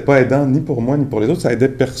ça, c'était pas aidant ni pour moi, ni pour les autres. Ça aidait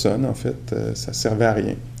personne, en fait. Ça servait à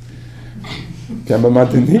rien. Puis à un moment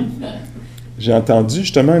donné, j'ai entendu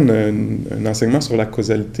justement un enseignement sur la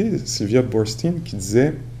causalité, Sylvia Boorstein, qui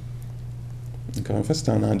disait, encore une fois,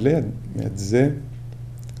 c'était en anglais, mais elle disait,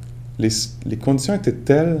 les conditions étaient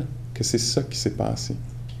telles que c'est ça qui s'est passé.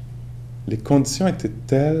 Les conditions étaient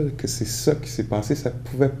telles que c'est ça qui s'est passé. Ça ne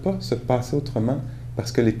pouvait pas se passer autrement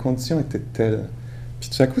parce que les conditions étaient telles. Puis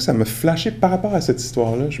tout à coup, ça m'a flashé par rapport à cette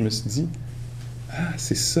histoire-là. Je me suis dit, ah,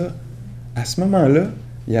 c'est ça. À ce moment-là,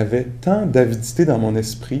 il y avait tant d'avidité dans mon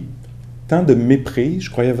esprit, tant de mépris.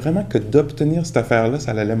 Je croyais vraiment que d'obtenir cette affaire-là,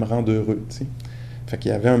 ça allait me rendre heureux, tu sais. Fait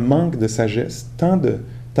qu'il y avait un manque de sagesse,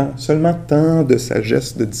 seulement tant de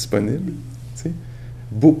sagesse de disponible, tu sais.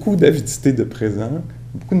 Beaucoup d'avidité de présent,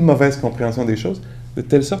 beaucoup de mauvaise compréhension des choses, de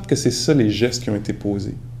telle sorte que c'est ça les gestes qui ont été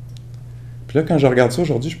posés. Puis là, quand je regarde ça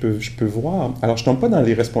aujourd'hui, je peux voir. Alors, je ne tombe pas dans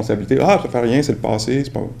les responsabilités. Ah, ça ne fait rien, c'est le passé,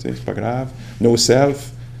 c'est pas grave. No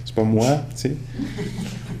self, c'est pas moi, tu sais.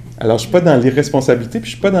 Alors, je ne suis pas dans l'irresponsabilité,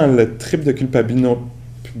 puis je ne suis pas dans le trip de culpabilité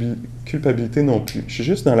non plus. Je suis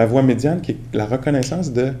juste dans la voie médiane qui est la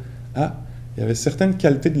reconnaissance de « Ah, il y avait certaines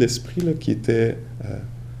qualités de l'esprit là, qui étaient...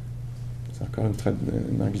 c'est encore un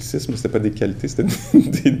anglicisme, c'était pas des qualités, c'était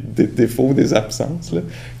des défauts, des absences, là,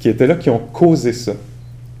 qui étaient là, qui ont causé ça.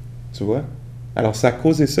 Tu vois? Alors, ça a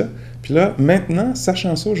causé ça. Puis là, maintenant,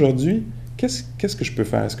 sachant ça aujourd'hui, qu'est-ce que je peux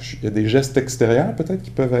faire? Est-ce qu'il y a des gestes extérieurs, peut-être,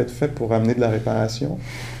 qui peuvent être faits pour amener de la réparation?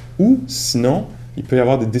 Ou, sinon, il peut y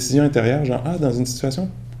avoir des décisions intérieures, genre, ah, dans une situation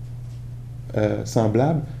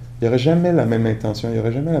semblable, il n'y aurait jamais la même intention, il n'y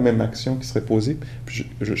aurait jamais la même action qui serait posée. Puis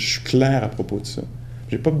je suis clair à propos de ça.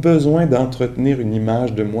 Je n'ai pas besoin d'entretenir une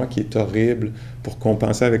image de moi qui est horrible pour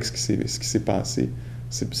compenser avec ce qui s'est passé.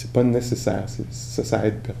 C'est pas nécessaire. Ça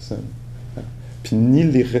aide personne. Puis ni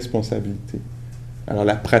les responsabilités. Alors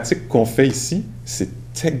la pratique qu'on fait ici, c'est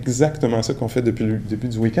exactement ça qu'on fait depuis le début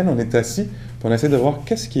du week-end. On est assis, puis on essaie de voir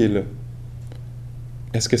qu'est-ce qui est là.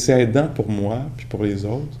 Est-ce que c'est aidant pour moi, puis pour les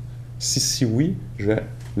autres? Si oui,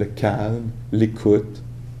 le calme, l'écoute,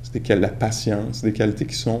 la patience, des qualités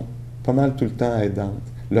qui sont pas mal tout le temps aidantes.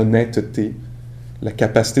 L'honnêteté, la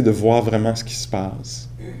capacité de voir vraiment ce qui se passe.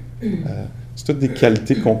 C'est toutes des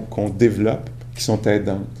qualités qu'on développe qui sont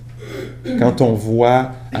aidantes. Quand on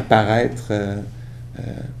voit apparaître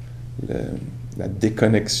la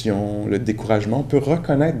déconnexion, le découragement, on peut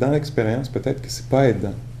reconnaître dans l'expérience peut-être que c'est pas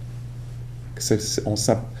aidant. Que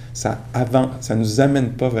ça nous amène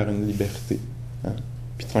pas vers une liberté. Hein?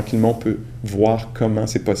 Puis tranquillement, on peut voir comment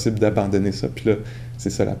c'est possible d'abandonner ça. Puis là,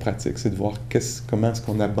 c'est ça la pratique, c'est de voir comment est-ce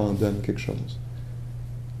qu'on abandonne quelque chose.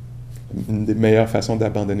 Une des meilleures façons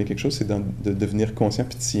d'abandonner quelque chose, c'est de devenir conscient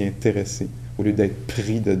puis de s'y intéresser, au lieu d'être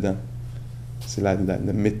pris dedans. C'est la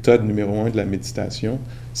méthode numéro 1 de la méditation,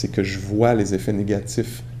 c'est que je vois les effets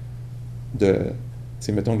négatifs de... Tu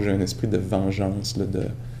sais, mettons que j'ai un esprit de vengeance, là, de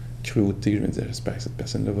cruauté, je me dis, j'espère que cette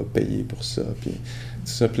personne-là va payer pour ça, puis tout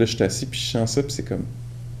ça, puis là, je suis assis, puis je sens ça, puis c'est comme...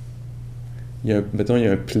 Mettons, il y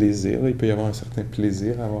a un plaisir, là, il peut y avoir un certain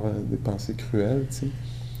plaisir à avoir des pensées cruelles, tu sais.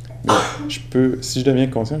 Mais si je deviens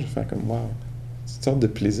conscient, je vais faire comme, wow, c'est une sorte de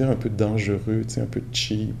plaisir un peu dangereux, tu sais, un peu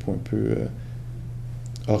cheap ou un peu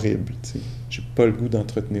horrible, tu sais. J'ai pas le goût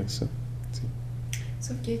d'entretenir ça, tu sais.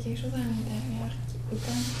 Sauf qu'il y a quelque chose à l'intérieur qui,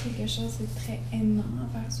 autant quelque chose de très aimant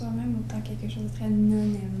envers soi-même, autant quelque chose de très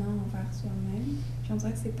non-aimant envers soi-même. Puis on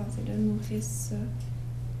dirait que ces pensées-là nourrissent ça.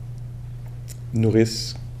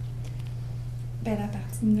 Nourrissent? Ben, la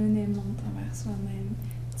partie non-aimante envers soi-même.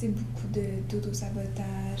 Tu sais, beaucoup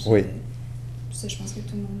d'auto-sabotage. Oui. Tu ça, je pense que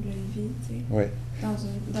tout le monde le vit, tu sais. Oui. Dans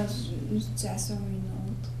une situation ou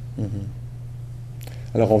une autre.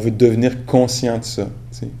 Alors, on veut devenir conscient de ça.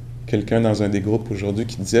 T'sais. Quelqu'un dans un des groupes aujourd'hui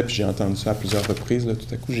qui disait, puis j'ai entendu ça à plusieurs reprises, là,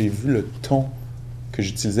 tout à coup, j'ai vu le ton que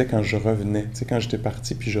j'utilisais quand je revenais. Tu sais, quand j'étais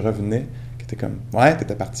parti, puis je revenais, qui était comme, ouais,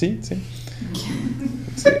 t'étais parti, tu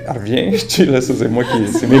sais. Reviens, là, ça, c'est moi qui...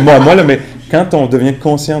 C'est moi, là, mais quand on devient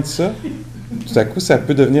conscient de ça, tout à coup, ça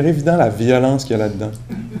peut devenir évident la violence qu'il y a là-dedans.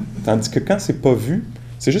 Tandis que quand c'est pas vu,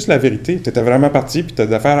 c'est juste la vérité. Tu étais vraiment parti, puis tu as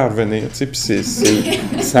d'affaires à revenir. Tu sais, puis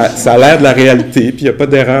ça a l'air de la réalité, puis il n'y a pas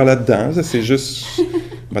d'erreur là-dedans. Ça, c'est juste...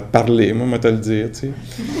 On va te parler, moi, on va te le dire, tu sais.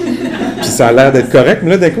 Puis ça a l'air d'être correct,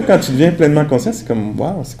 mais là, d'un coup, quand tu deviens pleinement conscient, c'est comme,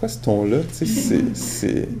 waouh, c'est quoi ce ton-là? Tu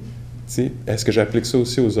sais, est-ce que j'applique ça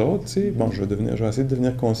aussi aux autres? Tu sais? Bon, je vais essayer de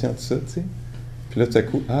devenir conscient de ça, tu sais. Puis là, tout à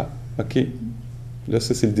coup, OK. Là,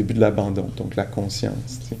 ça, c'est le début de l'abandon, donc la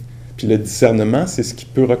conscience, tu sais. Puis le discernement, c'est ce qui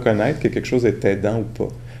peut reconnaître que quelque chose est aidant ou pas.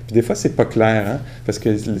 Puis des fois, c'est pas clair, hein? Parce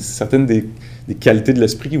que certaines des qualités de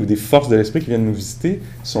l'esprit ou des forces de l'esprit qui viennent nous visiter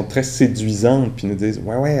sont très séduisantes, puis nous disent «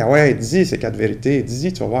 Ouais, dis-y, c'est 4 vérités,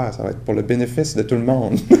 dis-y, tu vas voir, ça va être pour le bénéfice de tout le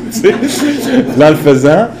monde. » Là, en le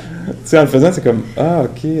faisant, c'est comme « Ah,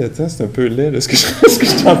 OK, attends, c'est un peu laid, là, ce que je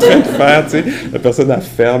suis en train de faire. » Tu sais, la personne, elle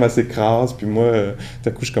ferme, elle s'écrase, puis moi, tout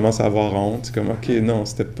à coup, je commence à avoir honte. C'est comme « OK, non,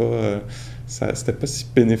 c'était pas si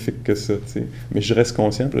bénéfique que ça. » Tu sais. Mais je reste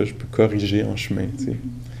conscient, puis là, je peux corriger en chemin, tu sais.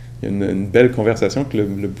 Il y a une belle conversation que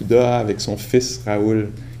le Bouddha a avec son fils Raoul,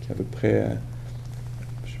 qui a à peu près,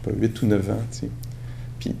 8 ou 9 ans, tu sais.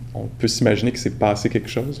 Puis on peut s'imaginer que c'est passé quelque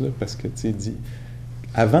chose, là, parce que, tu sais, il dit,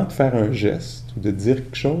 avant de faire un geste ou de dire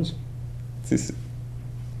quelque chose, tu sais,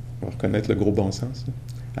 on va reconnaître le gros bon sens, là.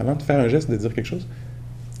 Avant de faire un geste, de dire quelque chose,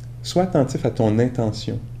 sois attentif à ton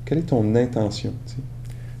intention. Quelle est ton intention, tu sais?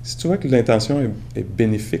 Si tu vois que l'intention est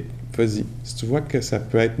bénéfique, vas-y. Si tu vois que ça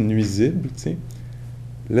peut être nuisible, tu sais,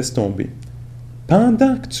 laisse tomber.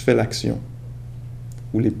 Pendant que tu fais l'action,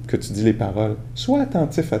 ou que tu dis les paroles, sois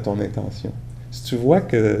attentif à ton intention. Si tu vois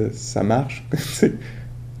que ça marche,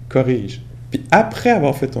 corrige. Puis après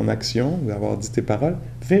avoir fait ton action, d'avoir dit tes paroles,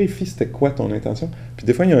 vérifie c'était quoi ton intention. Puis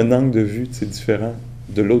des fois, il y a un angle de vue différent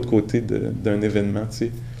de l'autre côté d'un événement, tu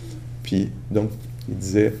sais. Puis donc, il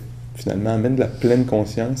disait, finalement, amène de la pleine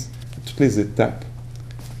conscience à toutes les étapes.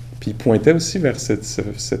 Puis il pointait aussi vers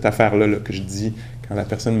cette affaire-là là, que je dis, quand la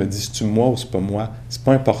personne me dit « c'est-tu moi ou c'est pas moi », c'est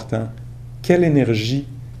pas important. Quelle énergie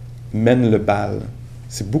mène le bal?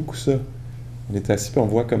 C'est beaucoup ça. On est assis et on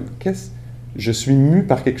voit comme je suis mu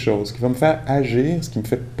par quelque chose qui va me faire agir, ce qui me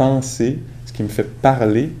fait penser, ce qui me fait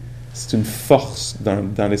parler. C'est une force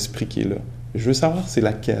dans l'esprit qui est là. Je veux savoir c'est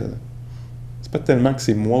laquelle. C'est pas tellement que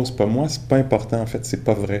c'est moi ou c'est pas moi, c'est pas important en fait, c'est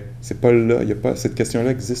pas vrai. C'est pas là, cette question-là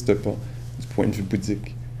n'existe pas du point de vue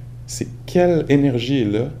bouddhique. C'est quelle énergie est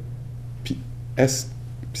là, puis est-ce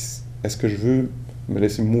que je veux me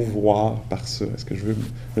laisser mouvoir par ça? Est-ce que je veux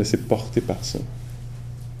me laisser porter par ça?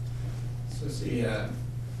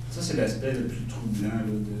 Ça, c'est l'aspect le plus troublant là,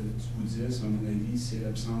 du bouddhisme, à mon avis, c'est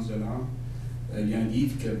l'absence de l'âme. Il y a un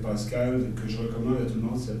livre que Pascal, que je recommande à tout le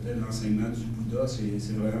monde, qui s'appelle L'enseignement du Bouddha.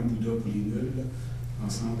 C'est vraiment Bouddha pour les nuls. Là. En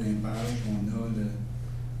 120 pages,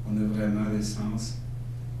 on a vraiment l'essence.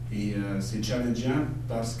 Et c'est challengeant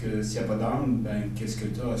parce que s'il n'y a pas d'âme, ben, qu'est-ce que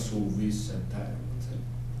tu as à sauver sur cette terre? T'sais?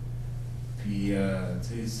 Puis, tu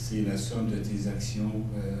sais, c'est la somme de tes actions.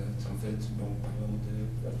 En fait, bon, parlons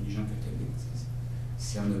de la religion catholique.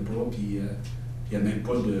 S'il n'y en a pas, puis il n'y a même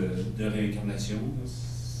pas de réincarnation,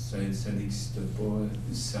 ça n'existe pas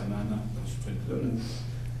nécessairement dans ce truc-là. Là.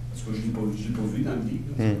 Parce que je ne l'ai pas vu dans le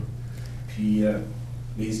livre. Puis,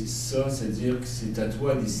 mais ça, c'est-à-dire que c'est à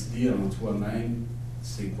toi de décider en toi-même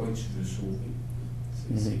c'est quoi que tu veux sauver.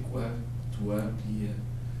 C'est quoi, toi, puis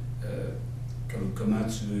comment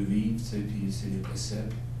tu veux vivre, puis c'est les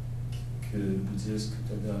préceptes que le bouddhisme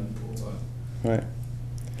te donne pour... Ouais.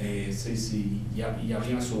 Et il n'y a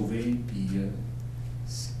rien à sauver, puis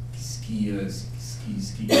ce qui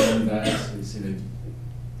gagne vers, c'est la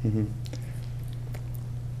vie.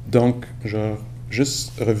 Donc, je vais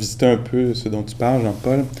juste revisiter un peu ce dont tu parles,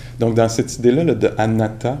 Jean-Paul. Donc, dans cette idée-là là, de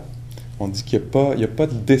anatta, on dit qu'il n'y a pas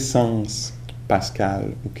d'essence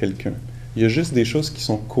Pascal ou quelqu'un. Il y a juste des choses qui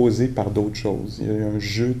sont causées par d'autres choses. Il y a un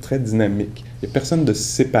jeu très dynamique. Il n'y a personne de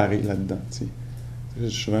séparé là-dedans, tu sais.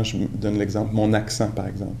 Souvent, je donne l'exemple, mon accent, par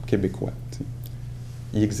exemple, québécois. T'sais.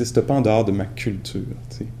 Il n'existe pas en dehors de ma culture.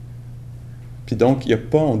 T'sais. Puis donc, il n'y a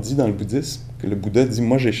pas, on dit dans le bouddhisme, que le Bouddha dit,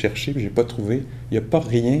 moi j'ai cherché, puis je n'ai pas trouvé. Il n'y a pas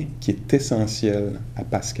rien qui est essentiel à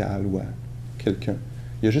Pascal ou à quelqu'un.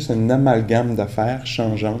 Il y a juste un amalgame d'affaires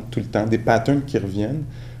changeantes tout le temps, des patterns qui reviennent,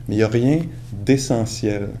 mais il n'y a rien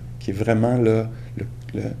d'essentiel qui est vraiment là,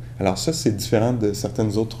 Alors ça, c'est différent de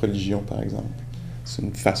certaines autres religions, par exemple. C'est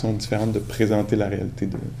une façon différente de présenter la réalité,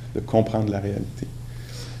 de comprendre la réalité.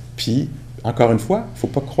 Puis, encore une fois, il ne faut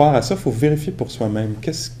pas croire à ça, il faut vérifier pour soi-même.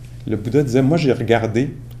 Le Bouddha disait, moi j'ai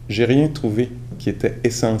regardé, j'ai rien trouvé qui était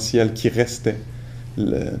essentiel, qui restait.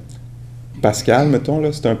 Pascal, mettons,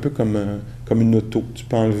 là, c'est un peu comme une auto. Tu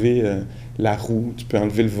peux enlever la roue, tu peux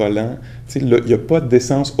enlever le volant. Tu sais, il n'y a pas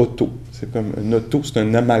d'essence auto. C'est comme une auto, c'est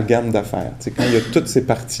un amalgame d'affaires. Tu sais, quand il y a toutes ces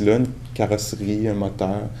parties-là, une carrosserie, un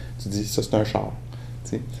moteur, tu dis, ça c'est un char.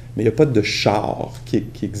 Tu sais. Mais il n'y a pas de char qui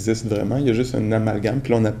existe vraiment, il y a juste un amalgame,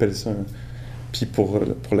 puis là on appelle ça un... Puis pour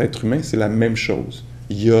l'être humain, c'est la même chose.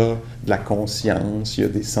 Il y a de la conscience, il y a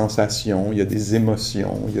des sensations, il y a des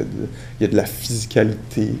émotions, il y a de la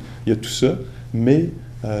physicalité, il y a tout ça, mais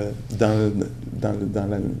dans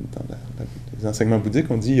les enseignements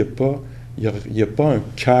bouddhiques, on dit il n'y a pas un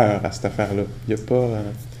cœur à cette affaire-là. Il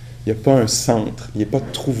n'y a pas un centre, il n'est pas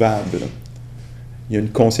trouvable. Il y a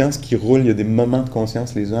une conscience qui roule, il y a des moments de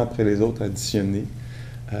conscience les uns après les autres additionnés.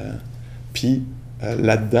 Puis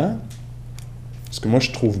là-dedans, ce que moi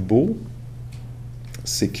je trouve beau,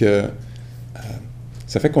 c'est que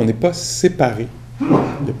ça fait qu'on n'est pas séparés.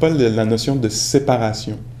 Il n'y a pas la notion de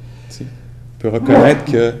séparation. T'sais. On peut reconnaître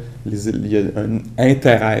qu'il y a un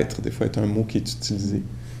inter-être, des fois est un mot qui est utilisé,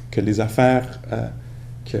 que les affaires,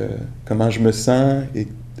 comment je me sens est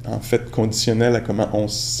en fait conditionnel à comment on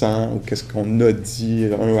se sent, ou qu'est-ce qu'on a dit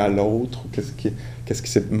l'un à l'autre, ou qu'est-ce qui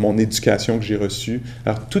c'est mon éducation que j'ai reçue.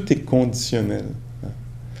 Alors tout est conditionnel. Hein.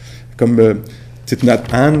 Comme Thich Nhat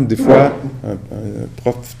Hanh, des fois, un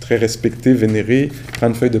prof très respecté, vénéré, prend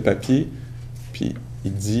une feuille de papier, puis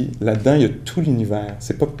il dit, là-dedans, il y a tout l'univers.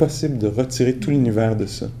 C'est pas possible de retirer tout l'univers de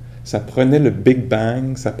ça. Ça prenait le Big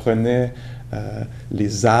Bang, ça prenait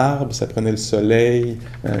les arbres, ça prenait le soleil,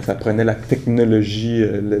 ça prenait la technologie,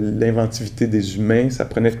 l'inventivité des humains, ça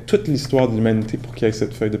prenait toute l'histoire de l'humanité pour qu'il y ait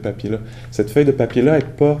cette feuille de papier-là. Cette feuille de papier-là,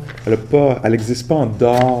 elle n'existe pas en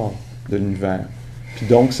dehors de l'univers. Puis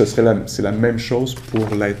donc, c'est la même chose pour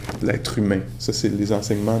l'être humain. Ça, les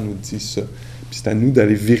enseignements nous disent ça. Puis c'est à nous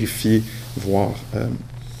d'aller vérifier, voir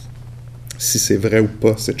si c'est vrai ou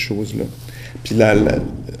pas, cette chose-là. Puis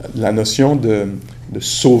la notion de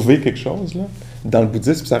sauver quelque chose, là, dans le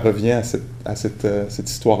bouddhisme, ça revient à cette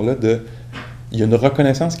histoire-là il y a une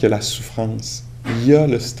reconnaissance qu'il y a la souffrance, il y a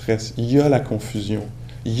le stress, il y a la confusion,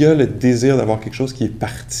 il y a le désir d'avoir quelque chose qui est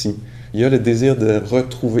parti, il y a le désir de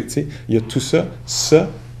retrouver, tu sais, il y a tout ça. Ça,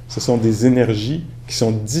 ce sont des énergies qui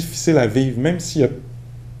sont difficiles à vivre, même s'il y a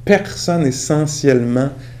personne essentiellement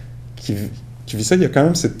qui vit ça, il y a quand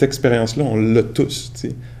même cette expérience-là, on l'a tous, tu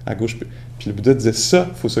sais, à gauche. Puis le Bouddha disait, ça,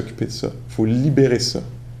 il faut s'occuper de ça, il faut libérer ça,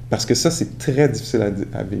 parce que ça, c'est très difficile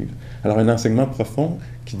à vivre. Alors, un enseignement profond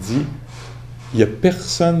qui dit, il n'y a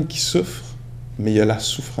personne qui souffre, mais il y a la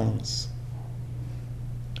souffrance.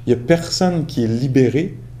 Il n'y a personne qui est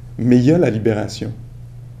libéré, mais il y a la libération.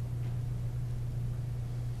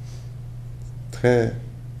 Très,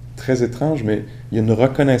 très étrange, mais il y a une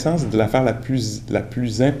reconnaissance de l'affaire la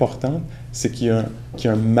plus importante, c'est qu'il y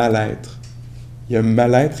a un mal-être. Il y a un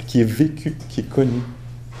mal-être qui est vécu, qui est connu.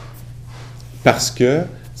 Parce que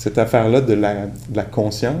cette affaire-là de la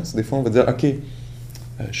conscience, des fois on va dire, OK,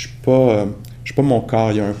 je suis pas mon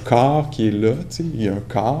corps, il y a un corps qui est là, tu sais, il y a un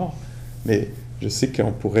corps, mais je sais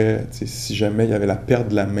qu'on pourrait, tu sais, si jamais il y avait la perte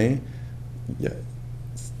de la main,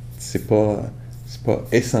 c'est pas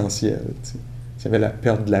essentiel, tu sais. S'il y avait la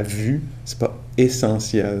perte de la vue, c'est pas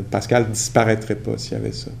essentiel. Pascal disparaîtrait pas s'il y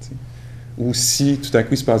avait ça, tu sais. Ou si tout à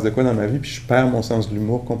coup il se passe de quoi dans ma vie, puis je perds mon sens de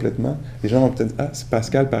l'humour complètement, les gens vont peut-être dire, ah, c'est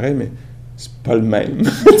Pascal pareil, mais c'est pas le même.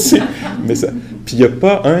 Mais ça, puis il n'y a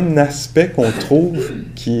pas un aspect qu'on trouve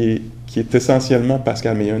qui est essentiellement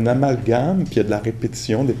Pascal, mais il y a un amalgame, puis il y a de la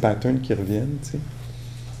répétition, des patterns qui reviennent, tu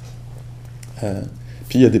sais.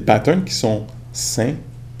 Puis il y a des patterns qui sont sains,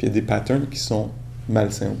 puis il y a des patterns qui sont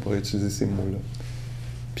malsains, on pourrait utiliser ces mots-là.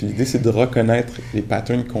 Puis l'idée, c'est de reconnaître les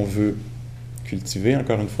patterns qu'on veut cultiver,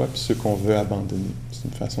 encore une fois, puis ceux qu'on veut abandonner. C'est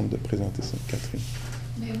une façon de présenter ça, Catherine.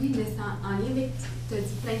 Mais oui, mais c'est en lien avec... Tu as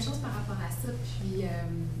dit plein de choses par rapport à ça, puis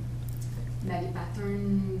les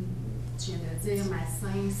patterns, tu viens de dire,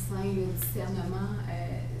 malsains, sains, le discernement,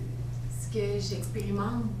 ce que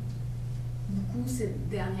j'expérimente beaucoup ces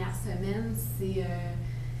dernières semaines, c'est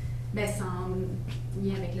en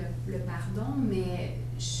lien avec le pardon, mais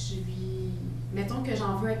mettons que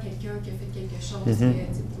j'en veux à quelqu'un qui a fait quelque chose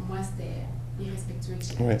que pour moi c'était irrespectueux,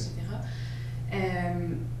 etc. Ouais.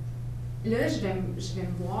 Là, je vais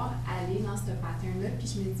me voir aller dans ce pattern-là, puis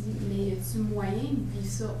je me dis, mais y a-t-il moyen de vivre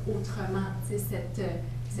ça autrement? Tu sais,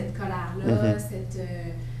 cette colère-là,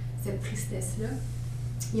 cette tristesse-là.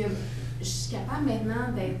 je suis capable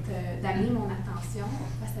maintenant d'amener mon attention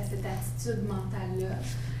face à cette attitude mentale-là,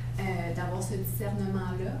 d'avoir ce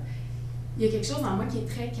discernement-là. Il y a quelque chose en moi qui est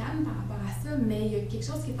très calme par rapport à ça, mais il y a quelque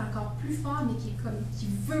chose qui est encore plus fort, mais qui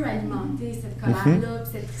veut alimenter cette colère-là,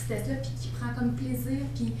 puis cette tristesse-là, puis qui prend comme plaisir,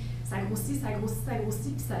 puis ça grossit,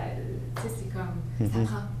 puis ça, c'est comme, ça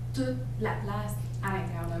prend toute la place à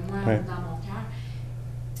l'intérieur de moi, dans mon cœur.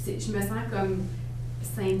 Je me sens comme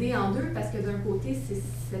scindée en deux, parce que d'un côté, c'est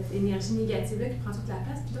cette énergie négative-là qui prend toute la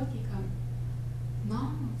place, puis l'autre qui est comme, non,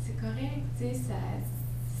 c'est correct,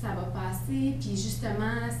 ça va passer, puis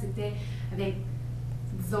justement, c'était avec,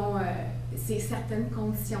 disons, ces certaines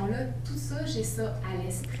conditions-là, tout ça, j'ai ça à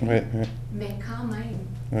l'esprit, mais quand même,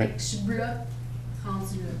 fait que je bloque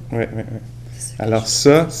rendu là. Alors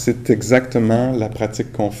ça, c'est exactement la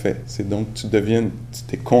pratique qu'on fait. C'est donc, tu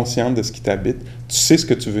es consciente de ce qui t'habite, tu sais ce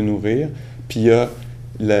que tu veux nourrir, puis il y a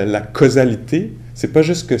la causalité. C'est pas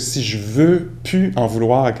juste que si je veux plus en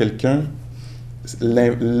vouloir à quelqu'un,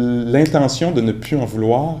 l'intention de ne plus en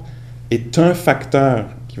vouloir est un facteur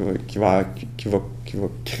qui va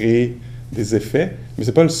créer des effets, mais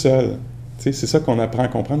c'est pas le seul. C'est ça qu'on apprend à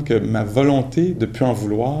comprendre, que ma volonté de ne plus en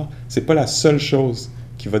vouloir, c'est pas la seule chose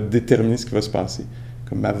qui va déterminer ce qui va se passer.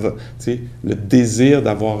 Comme le désir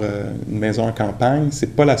d'avoir une maison en campagne,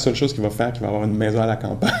 c'est pas la seule chose qui va faire qu'il va avoir une maison à la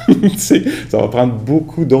campagne. Ça va prendre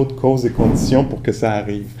beaucoup d'autres causes et conditions pour que ça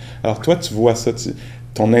arrive. Alors toi, tu vois ça,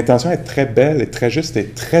 ton intention est très belle, est très juste,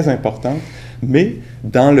 est très importante, mais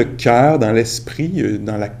dans le cœur, dans l'esprit,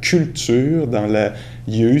 dans la culture,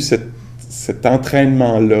 il y a eu cet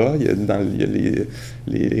entraînement-là, il y a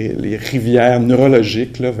les rivières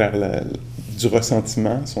neurologiques là, vers du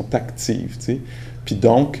ressentiment sont actives, tu sais. Puis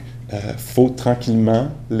donc, faut tranquillement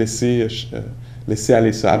laisser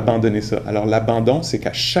aller ça, abandonner ça. Alors l'abandon, c'est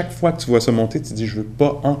qu'à chaque fois que tu vois ça monter, tu dis, je veux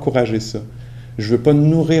pas encourager ça. Je veux pas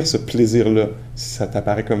nourrir ce plaisir-là, si ça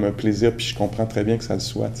t'apparaît comme un plaisir, puis je comprends très bien que ça le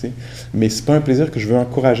soit, tu sais. Mais c'est pas un plaisir que je veux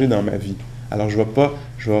encourager dans ma vie. Alors je vais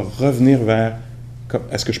revenir vers,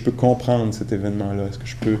 est-ce que je peux comprendre cet événement-là? Est-ce que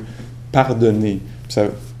je peux pardonner?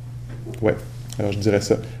 Alors je dirais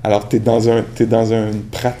ça. Alors t'es dans une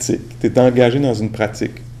pratique, t'es engagé dans une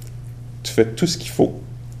pratique. Tu fais tout ce qu'il faut,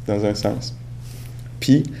 dans un sens.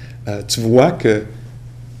 Puis tu vois que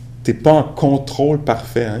tu n'es pas en contrôle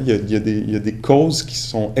parfait. Hein? Il y a des causes qui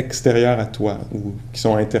sont extérieures à toi ou qui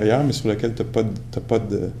sont intérieures, mais sur lesquelles tu n'as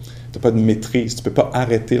pas de maîtrise. Tu ne peux pas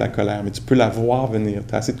arrêter la colère, mais tu peux la voir venir.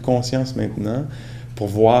 Tu as assez de conscience maintenant pour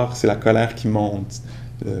voir c'est la colère qui monte.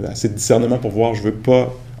 Assez de discernement pour voir je ne veux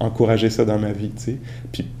pas encourager ça dans ma vie. Tu sais?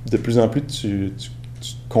 Puis de plus en plus, tu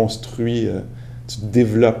construis, tu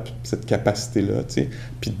développes cette capacité-là. Tu sais?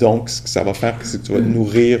 Puis donc, ce que ça va faire, c'est que tu vas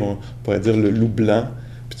nourrir, on pourrait dire, le loup blanc,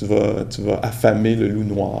 puis tu vas affamer le loup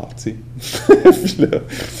noir, tu sais.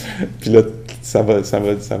 puis là, ça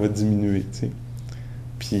va diminuer, tu sais.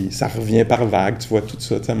 Puis ça revient par vague, tu vois tout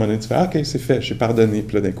ça. Tu sais, à un moment donné, tu fais « OK, c'est fait, j'ai pardonné. »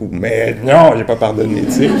 Puis là, d'un coup, « Mais non, j'ai pas pardonné,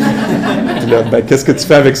 tu sais. » Puis là, qu'est-ce que tu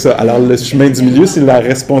fais avec ça? Alors, le chemin du milieu, c'est la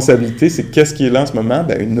responsabilité. C'est qu'est-ce qui est là en ce moment?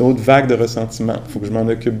 Une autre vague de ressentiment. Il faut que je m'en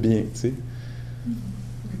occupe bien, tu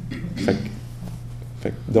sais.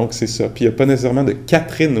 Donc, c'est ça. Puis il n'y a pas nécessairement de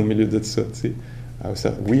Catherine au milieu de ça, tu sais. Alors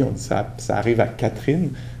oui, on dit ça arrive à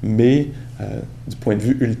Catherine, mais du point de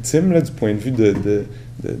vue ultime, là, du point de vue de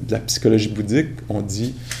la psychologie bouddhique, on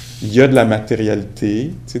dit il y a de la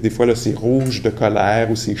matérialité. Tu sais, des fois, là, c'est rouge de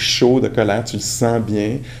colère ou c'est chaud de colère, tu le sens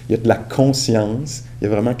bien. Il y a de la conscience, il y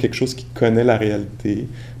a vraiment quelque chose qui connaît la réalité.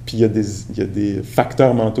 Puis il y a des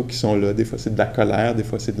facteurs mentaux qui sont là. Des fois, c'est de la colère, des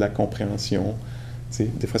fois, c'est de la compréhension. Tu sais,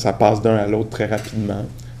 des fois, ça passe d'un à l'autre très rapidement.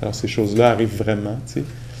 Alors, ces choses-là arrivent vraiment, tu sais.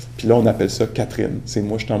 Puis là, on appelle ça Catherine. C'est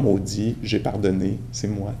moi, je t'en maudis, j'ai pardonné, c'est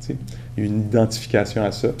moi, tu sais. Il y a une identification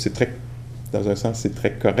à ça. Puis c'est dans un sens, c'est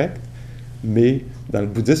très correct, mais dans le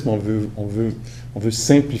bouddhisme, on veut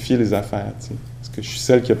simplifier les affaires, tu sais. Est-ce que je suis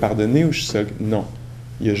celle qui a pardonné ou je suis celle... Non.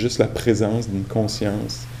 Il y a juste la présence d'une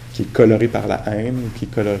conscience qui est colorée par la haine ou qui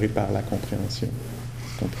est colorée par la compréhension.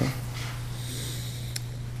 Tu comprends?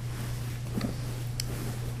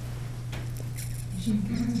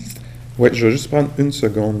 Oui, je vais juste prendre une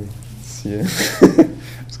seconde.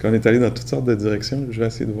 Parce qu'on est allé dans toutes sortes de directions. Je vais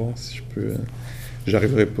essayer de voir si je peux...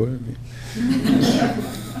 J'arriverai pas, mais...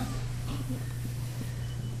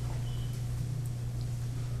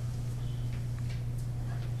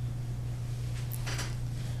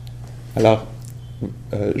 Alors,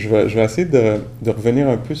 je vais essayer de revenir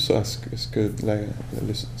un peu sur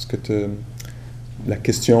la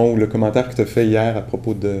question ou le commentaire que tu as fait hier à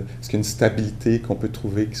propos de est-ce qu'il y a une stabilité qu'on peut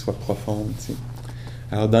trouver qui soit profonde, tu sais.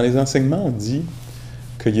 Alors, dans les enseignements, on dit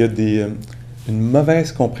qu'il y a une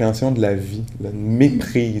mauvaise compréhension de la vie, une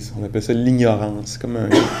méprise, on appelle ça l'ignorance, comme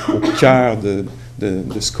au cœur de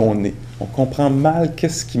ce qu'on est. On comprend mal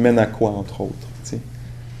qu'est-ce qui mène à quoi, entre autres. T'sais.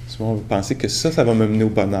 Souvent, on va penser que ça va me mener au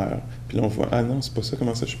bonheur. Puis là, on voit, ah non, c'est pas ça,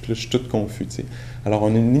 comment ça? Je suis tout confus. T'sais. Alors,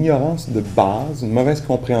 on a une ignorance de base, une mauvaise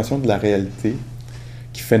compréhension de la réalité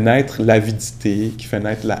qui fait naître l'avidité, qui fait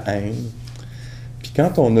naître la haine. Puis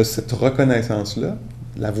quand on a cette reconnaissance-là,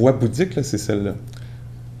 la voie bouddhique, là, c'est celle-là.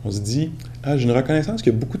 On se dit, ah, j'ai une reconnaissance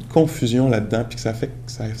qu'il y a beaucoup de confusion là-dedans, puis que ça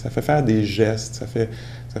fait faire des gestes,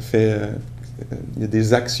 il y a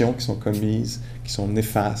des actions qui sont commises, qui sont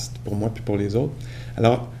néfastes pour moi puis pour les autres.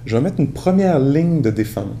 Alors, je vais mettre une première ligne de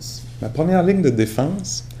défense. Ma première ligne de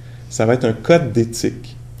défense, ça va être un code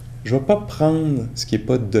d'éthique. Je ne vais pas prendre ce qui n'est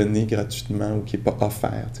pas donné gratuitement ou qui n'est pas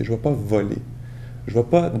offert. Je ne vais pas voler. Je ne vais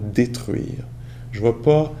pas détruire. Je ne vais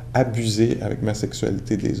pas abuser avec ma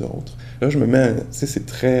sexualité des autres. Là, je me mets, c'est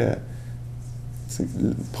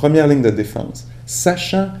première ligne de défense.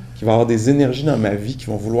 Sachant qu'il va y avoir des énergies dans ma vie qui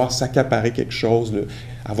vont vouloir s'accaparer quelque chose,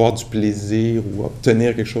 avoir du plaisir ou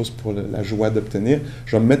obtenir quelque chose pour la joie d'obtenir,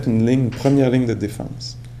 je vais me mettre une première ligne de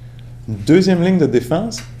défense. Une deuxième ligne de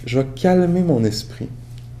défense, je vais calmer mon esprit.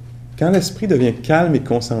 Quand l'esprit devient calme et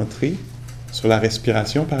concentré, sur la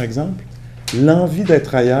respiration par exemple, l'envie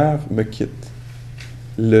d'être ailleurs me quitte.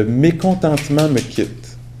 Le mécontentement me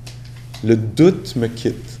quitte. Le doute me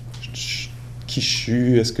quitte. Qui je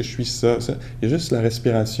suis? Est-ce que je suis ça? Il y a juste la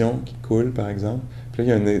respiration qui coule, par exemple. Puis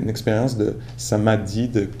là, il y a une expérience de samadhi,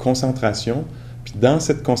 de concentration. Puis dans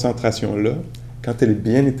cette concentration-là, quand elle est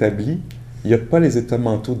bien établie, il n'y a pas les états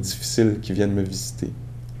mentaux difficiles qui viennent me visiter.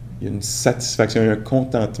 Il y a une satisfaction, il y a un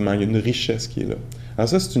contentement, il y a une richesse qui est là. Alors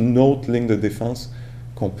ça, c'est une autre ligne de défense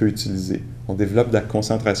qu'on peut utiliser. On développe de la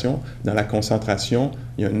concentration. Dans la concentration,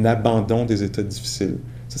 il y a un abandon des états difficiles.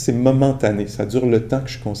 Ça, c'est momentané. Ça dure le temps que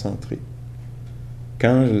je suis concentré.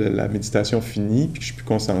 Quand la méditation finit, puis que je suis plus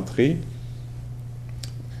concentré,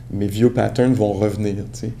 mes vieux patterns vont revenir.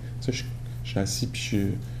 Tu sais. Ça, je suis assis, puis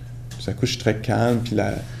tout à coup, je suis très calme, puis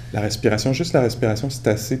la respiration, juste la respiration, c'est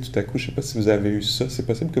assez tout à coup. Je ne sais pas si vous avez eu ça. C'est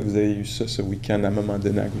possible que vous ayez eu ça ce week-end, à un moment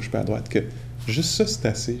donné, à gauche puis à droite, que juste ça, c'est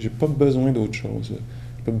assez. Je n'ai pas besoin d'autre chose.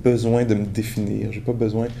 Je n'ai pas besoin de me définir. J'ai pas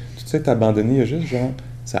besoin... Tout ça est abandonné. Il y a juste genre,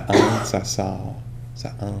 ça entre, ça sort.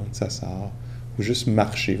 Ça entre, ça sort. Ou juste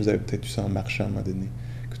marcher. Vous avez peut-être eu ça en marchant à un moment donné.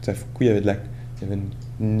 Que tout à coup, il y avait une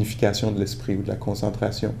unification de l'esprit ou de la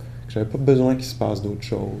concentration. Je n'avais pas besoin qu'il se passe d'autre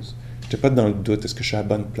chose. Je n'étais pas dans le doute. Est-ce que je suis à la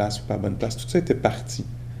bonne place ou pas à la bonne place? Tout ça était parti.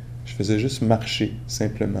 Je faisais juste marcher,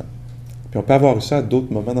 simplement. Puis on peut avoir eu ça à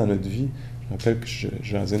d'autres moments dans notre vie. Je me rappelle que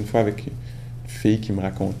j'en faisais une fois avec une fille qui me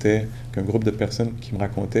racontait, qu'un groupe de personnes qui me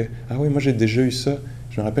racontaient « Ah oui, moi j'ai déjà eu ça. »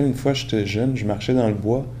 Je me rappelle une fois, j'étais jeune, je marchais dans le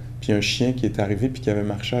bois, puis un chien qui est arrivé puis qui avait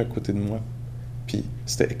marché à côté de moi. Puis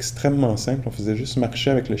c'était extrêmement simple. On faisait juste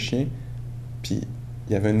marcher avec le chien, puis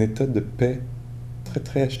il y avait un état de paix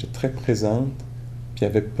j'étais très présente, puis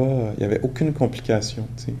il n'y avait aucune complication,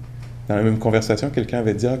 tu sais. Dans la même conversation, quelqu'un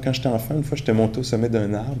avait dit « Ah, quand j'étais enfant, une fois, j'étais monté au sommet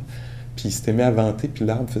d'un arbre, puis il s'était mis à vanter, puis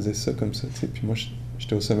l'arbre faisait ça comme ça, tu sais. Puis moi,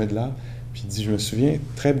 j'étais au sommet de l'arbre, puis il dit « Je me souviens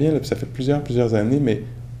très bien, là, puis ça fait plusieurs années, mais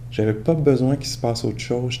j'avais pas besoin qu'il se passe autre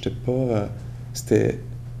chose, j'étais pas... c'était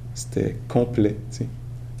complet, tu sais. »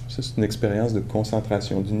 Ça, c'est une expérience de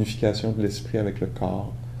concentration, d'unification de l'esprit avec le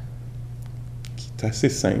corps, qui est assez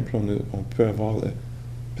simple. On peut avoir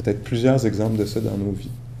peut-être plusieurs exemples de ça dans nos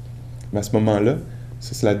vies. Mais à ce moment-là,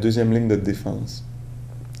 ça, c'est la deuxième ligne de défense.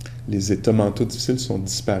 Les états mentaux difficiles sont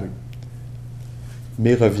disparus.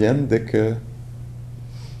 Mais reviennent dès que,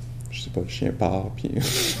 je sais pas, le chien part, puis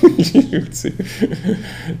tu sais,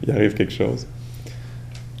 il arrive quelque chose.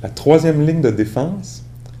 La troisième ligne de défense,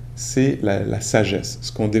 c'est la sagesse,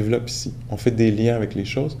 ce qu'on développe ici. On fait des liens avec les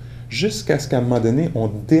choses, jusqu'à ce qu'à un moment donné, on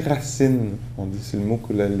déracine, c'est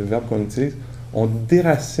le verbe qu'on utilise, on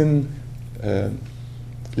déracine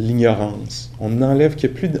l'ignorance. On enlève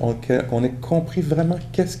qu'on ait compris vraiment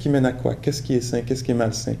qu'est-ce qui mène à quoi, qu'est-ce qui est sain, qu'est-ce qui est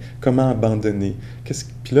malsain, comment abandonner.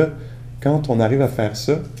 Puis là, quand on arrive à faire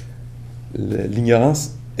ça,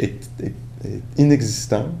 l'ignorance est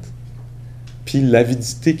inexistante, puis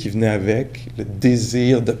l'avidité qui venait avec, le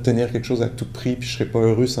désir d'obtenir quelque chose à tout prix, puis je ne serais pas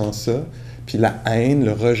heureux sans ça, puis la haine,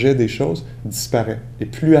 le rejet des choses disparaît, est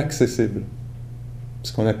plus accessible.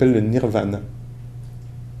 Ce qu'on appelle le nirvana,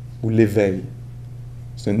 ou l'éveil.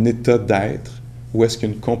 C'est un état d'être où est-ce qu'il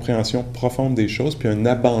y a une compréhension profonde des choses, puis un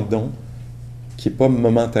abandon qui n'est pas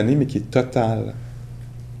momentané, mais qui est total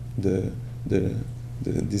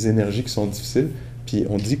des énergies qui sont difficiles. Puis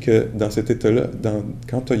on dit que dans cet état-là,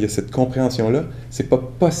 quand il y a cette compréhension-là, c'est pas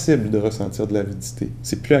possible de ressentir de l'avidité.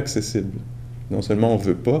 C'est plus accessible. Non seulement on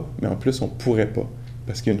veut pas, mais en plus on pourrait pas.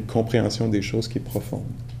 parce qu'il y a une compréhension des choses qui est profonde.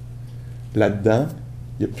 Là-dedans,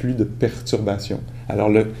 il n'y a plus de perturbation. Alors,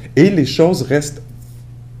 et les choses restent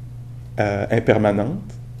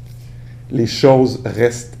impermanentes, les choses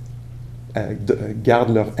restent,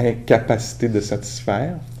 gardent leur incapacité de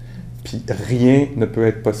satisfaire, puis rien ne peut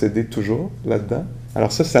être possédé toujours là-dedans.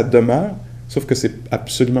 Alors ça demeure, sauf que c'est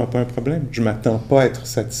absolument pas un problème. Je ne m'attends pas à être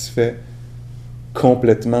satisfait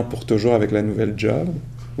complètement pour toujours avec la nouvelle job,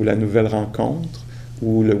 ou la nouvelle rencontre,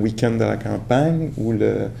 ou le week-end de la campagne, ou je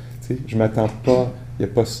ne m'attends pas, il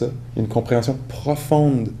n'y a pas ça. Il y a une compréhension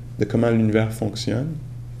profonde de comment l'univers fonctionne.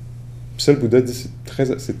 Puis ça, le Bouddha dit,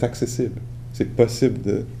 c'est accessible. C'est possible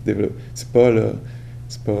de développer.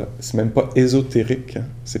 C'est même pas ésotérique. Hein?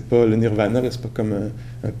 C'est pas le nirvana, c'est pas comme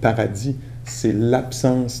un paradis. C'est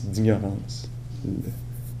l'absence d'ignorance.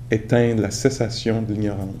 Éteindre la cessation de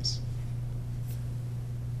l'ignorance.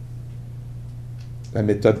 La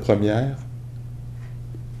méthode première,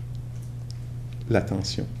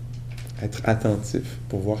 l'attention. Être attentif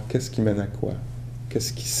pour voir qu'est-ce qui mène à quoi.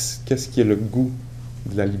 Qu'est-ce qui est le goût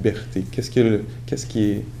de la liberté. Qu'est-ce qui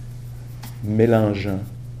est mélangeant,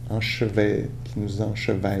 qui nous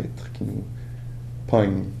enchevêtre, qui nous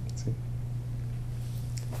pogne. Tu sais.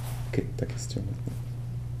 OK, ta question.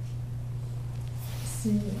 C'est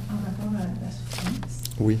en rapport à la souffrance.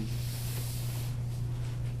 Oui.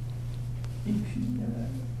 Et puis,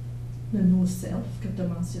 le no-self que tu as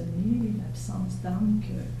mentionné, l'absence d'âme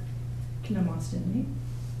que tu as mentionné.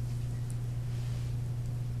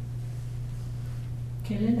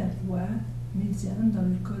 Quelle est la voie médiane dans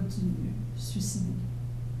le cas du suicidé?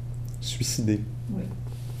 Suicidé? Oui.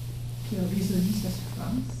 Qui a résolu sa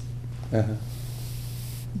souffrance. Uh-huh.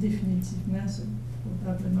 Définitivement, ça,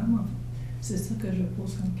 probablement. C'est ça que je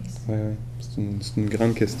pose comme question. Oui. C'est une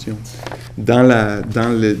grande question. Dans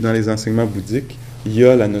les enseignements bouddhiques, il y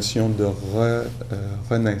a la notion de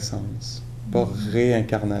renaissance, pas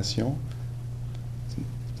réincarnation.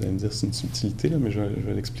 Vous allez me dire c'est une subtilité, là, mais je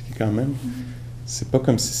vais l'expliquer quand même. C'est pas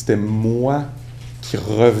comme si c'était moi qui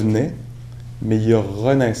revenais, mais il y a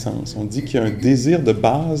renaissance. On dit qu'il y a un désir de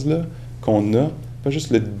base là, qu'on a, pas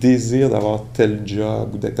juste le désir d'avoir tel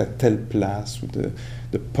job ou d'être à telle place ou de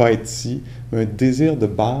ne pas être ici, mais un désir de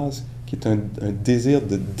base qui est un désir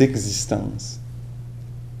d'existence.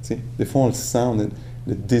 Tu sais, des fois, on le sent, on a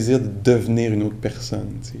le désir de devenir une autre personne.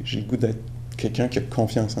 Tu sais. J'ai le goût d'être quelqu'un qui a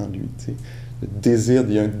confiance en lui. Tu sais.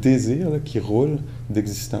 Il y a un désir là, qui roule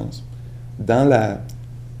d'existence. Moi,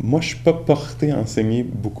 je ne suis pas porté à enseigner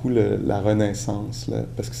beaucoup la renaissance, là,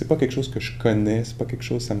 parce que ce n'est pas quelque chose que je connais, c'est pas quelque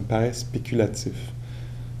chose, ça me paraît spéculatif.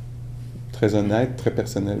 Très honnête, très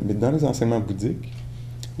personnel. Mais dans les enseignements bouddhiques,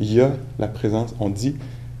 il y a la présence, on dit,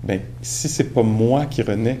 si ce n'est pas moi qui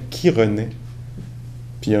renaît, qui renaît?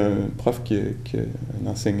 Puis il y a un prof, un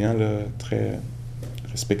enseignant là, très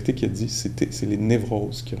respecté, qui a dit, c'est les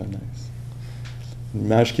névroses qui renaissent.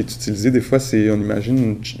 L'image qui est utilisée, des fois, on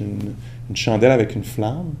imagine une chandelle avec une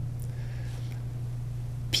flamme,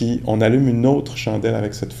 puis on allume une autre chandelle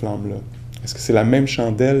avec cette flamme-là. Est-ce que c'est la même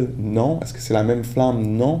chandelle? Non. Est-ce que c'est la même flamme?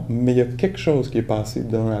 Non. Mais il y a quelque chose qui est passé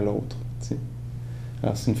d'un à l'autre. T'sais.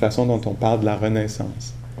 Alors, c'est une façon dont on parle de la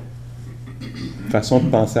renaissance. Une façon de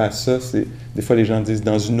penser à ça, c'est... Des fois, les gens disent «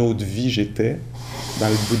 dans une autre vie, j'étais ». Dans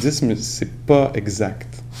le bouddhisme, c'est pas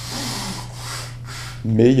exact.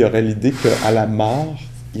 Mais il y aurait l'idée qu'à la mort,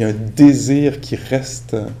 il y a un désir qui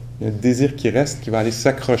reste... Il y a un désir qui reste, qui va aller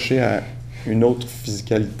s'accrocher à une autre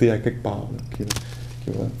physicalité à quelque part. Là,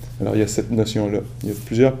 Alors, il y a cette notion-là. Il y a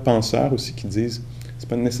plusieurs penseurs aussi qui disent c'est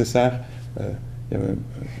pas nécessaire. Il y a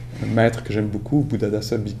un maître que j'aime beaucoup,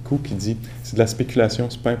 Buddhadasa Bhikkhu, qui dit c'est de la spéculation,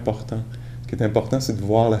 c'est pas important. Ce qui est important, c'est de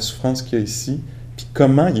voir la souffrance qu'il y a ici, puis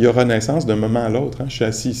comment il y a renaissance d'un moment à l'autre. Hein. Je suis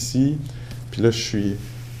assis ici, puis là, je suis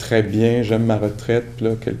très bien, j'aime ma retraite, puis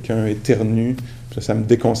là, quelqu'un éternue. Puis là, ça me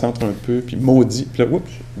déconcentre un peu, puis maudit. Puis là,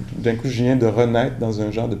 oups, d'un coup, je viens de renaître dans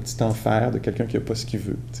un genre de petit enfer de quelqu'un qui n'a pas ce qu'il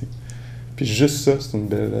veut. T'sais. Puis juste ça, c'est une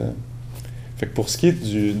belle... Fait que pour ce qui est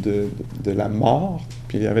de la mort,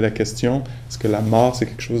 puis il y avait la question, est-ce que la mort, c'est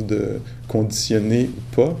quelque chose de conditionné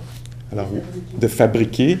ou pas? Alors, de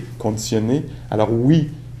fabriquer, conditionné. Alors oui,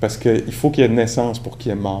 parce qu'il faut qu'il y ait naissance pour qu'il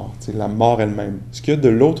y ait mort. T'sais, la mort elle-même. Ce qu'il y a de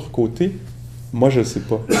l'autre côté, moi, je ne sais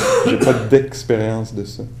pas. Je n'ai pas d'expérience de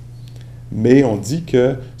ça. Mais on dit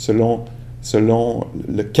que selon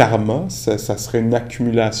le karma, ça serait une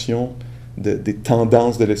accumulation des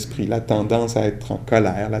tendances de l'esprit. La tendance à être en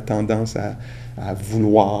colère, la tendance à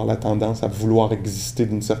vouloir, la tendance à vouloir exister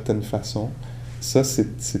d'une certaine façon. Ça,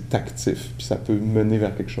 c'est actif, puis ça peut mener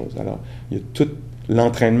vers quelque chose. Alors, il y a tout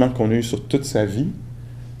l'entraînement qu'on a eu sur toute sa vie,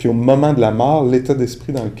 puis au moment de la mort, l'état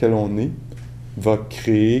d'esprit dans lequel on est va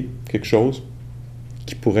créer quelque chose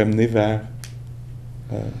qui pourrait mener vers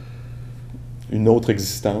une autre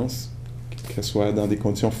existence, qu'elle soit dans des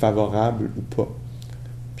conditions favorables ou pas.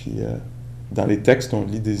 Puis dans les textes, on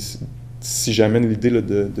lit si j'amène l'idée là,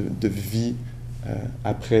 de vie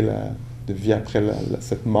après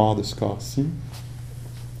cette mort de ce corps-ci,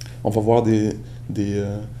 on va voir des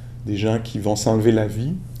gens qui vont s'enlever la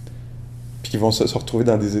vie, puis qui vont se retrouver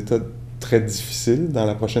dans des états très difficiles dans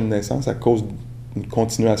la prochaine naissance à cause d'une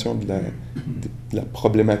continuation de la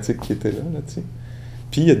problématique qui était là, tu sais.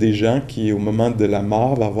 Puis il y a des gens qui, au moment de la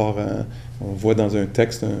mort, va avoir on voit dans un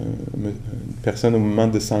texte une personne au moment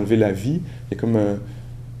de s'enlever la vie, il y a comme un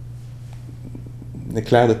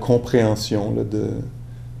éclair de compréhension là,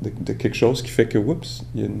 de quelque chose qui fait que, oups,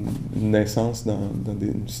 il y a une naissance dans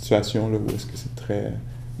une situation là, où est-ce que c'est très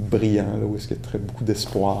brillant, là, où est-ce qu'il y a beaucoup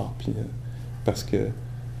d'espoir, puis parce que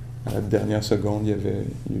à la dernière seconde, il y a eu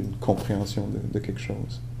une compréhension de quelque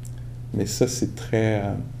chose. Mais ça, c'est très...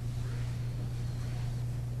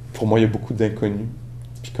 pour moi, il y a beaucoup d'inconnus.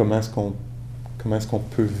 Puis comment est-ce qu'on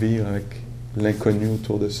peut vivre avec l'inconnu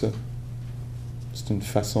autour de ça? C'est une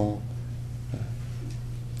façon...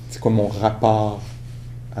 c'est quoi mon rapport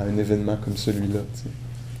à un événement comme celui-là, tu sais?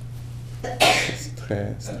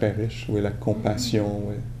 C'est très riche. Où est la compassion?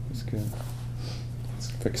 Où est-ce que...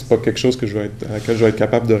 Fait que c'est pas quelque chose à laquelle je vais être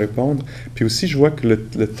capable de répondre. Puis aussi, je vois que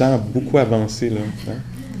le temps a beaucoup avancé, là. Hein?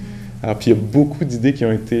 Alors, puis il y a beaucoup d'idées qui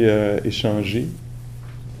ont été échangées.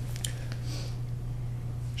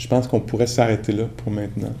 Je pense qu'on pourrait s'arrêter là pour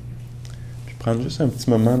maintenant. Puis prendre juste un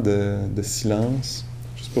petit moment de silence,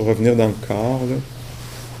 juste pour revenir dans le corps, là,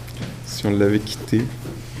 si on l'avait quitté.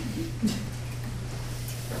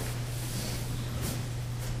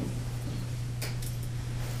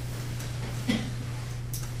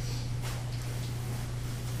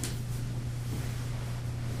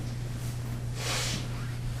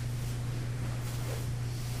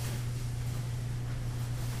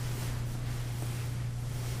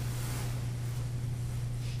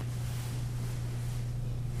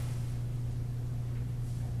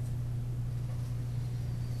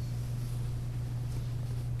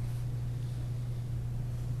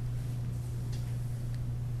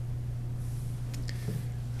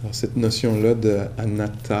 Alors cette notion-là de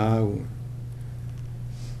anatta ou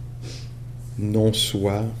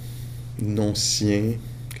non-soi, non-sien,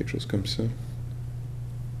 quelque chose comme ça,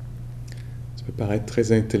 ça peut paraître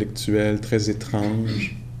très intellectuel, très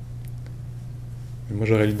étrange. Mais moi,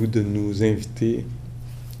 j'aurais le goût de nous inviter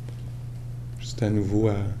juste à nouveau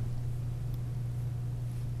à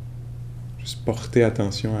juste porter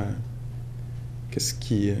attention à qu'est-ce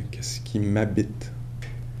qui m'habite,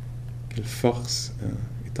 quelle force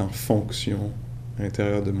est en fonction à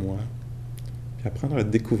l'intérieur de moi, puis apprendre à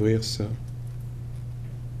découvrir ça.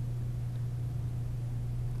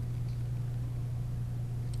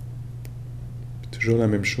 Puis toujours la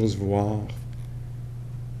même chose, voir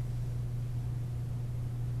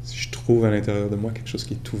si je trouve à l'intérieur de moi quelque chose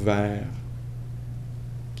qui est ouvert,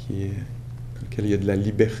 dans lequel il y a de la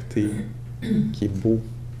liberté, qui est beau.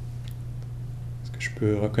 Est-ce que je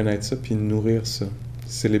peux reconnaître ça puis nourrir ça,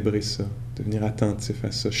 célébrer ça, devenir attentif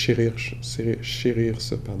à ça, chérir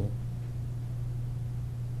ça, pardon.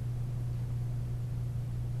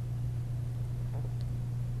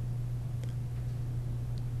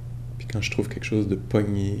 Puis quand je trouve quelque chose de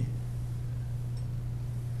pogné,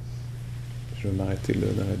 je vais m'arrêter là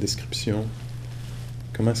dans la description.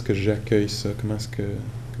 Comment est-ce que j'accueille ça? Comment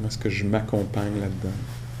est-ce que je m'accompagne là-dedans?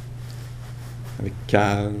 Avec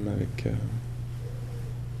calme,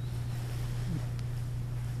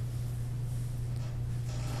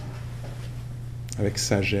 avec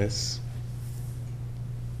sagesse.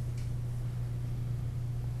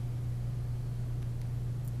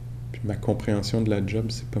 Puis ma compréhension de la job,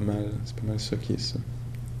 c'est pas mal ça qui est ça.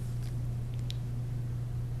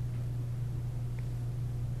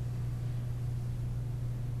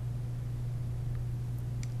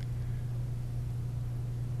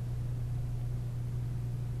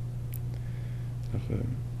 Alors,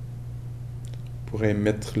 on pourrait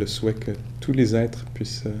émettre le souhait que tous les êtres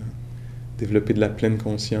puissent développer de la pleine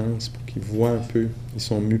conscience pour qu'ils voient un peu, ils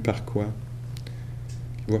sont mus par quoi,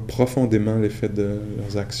 qu'ils voient profondément l'effet de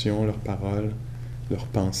leurs actions, leurs paroles, leurs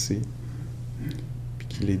pensées, puis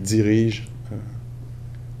qu'ils les dirigent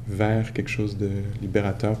vers quelque chose de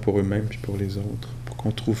libérateur pour eux-mêmes puis pour les autres, pour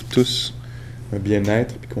qu'on trouve tous un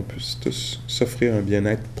bien-être puis qu'on puisse tous s'offrir un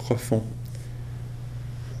bien-être profond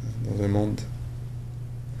dans un monde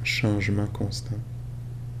en changement constant.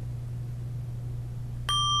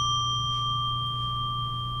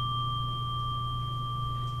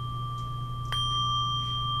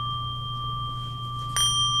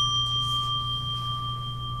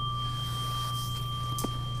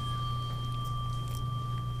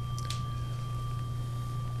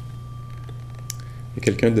 y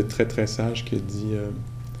a quelqu'un de très très sage qui a dit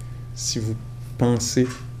si vous pensez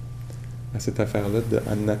à cette affaire-là de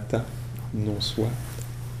anatta, non-soi,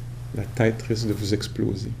 la tête risque de vous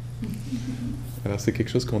exploser. Alors c'est quelque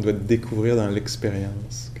chose qu'on doit découvrir dans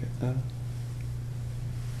l'expérience.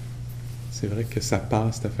 C'est vrai que ça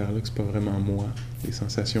passe, cette affaire-là, que c'est pas vraiment moi. Les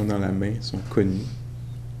sensations dans la main sont connues,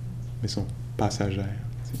 mais sont passagères.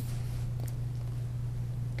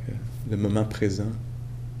 Que le moment présent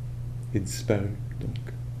est disparu. Donc,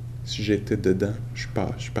 si j'étais dedans, je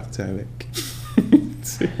suis parti avec.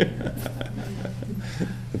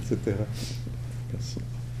 Etc. Merci.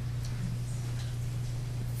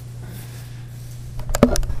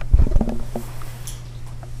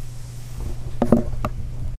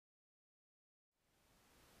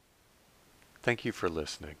 Thank you for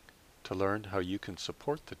listening. To learn how you can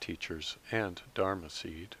support the teachers and Dharma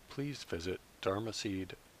Seed, please visit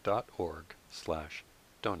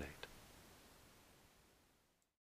dharmaseed.org/donate.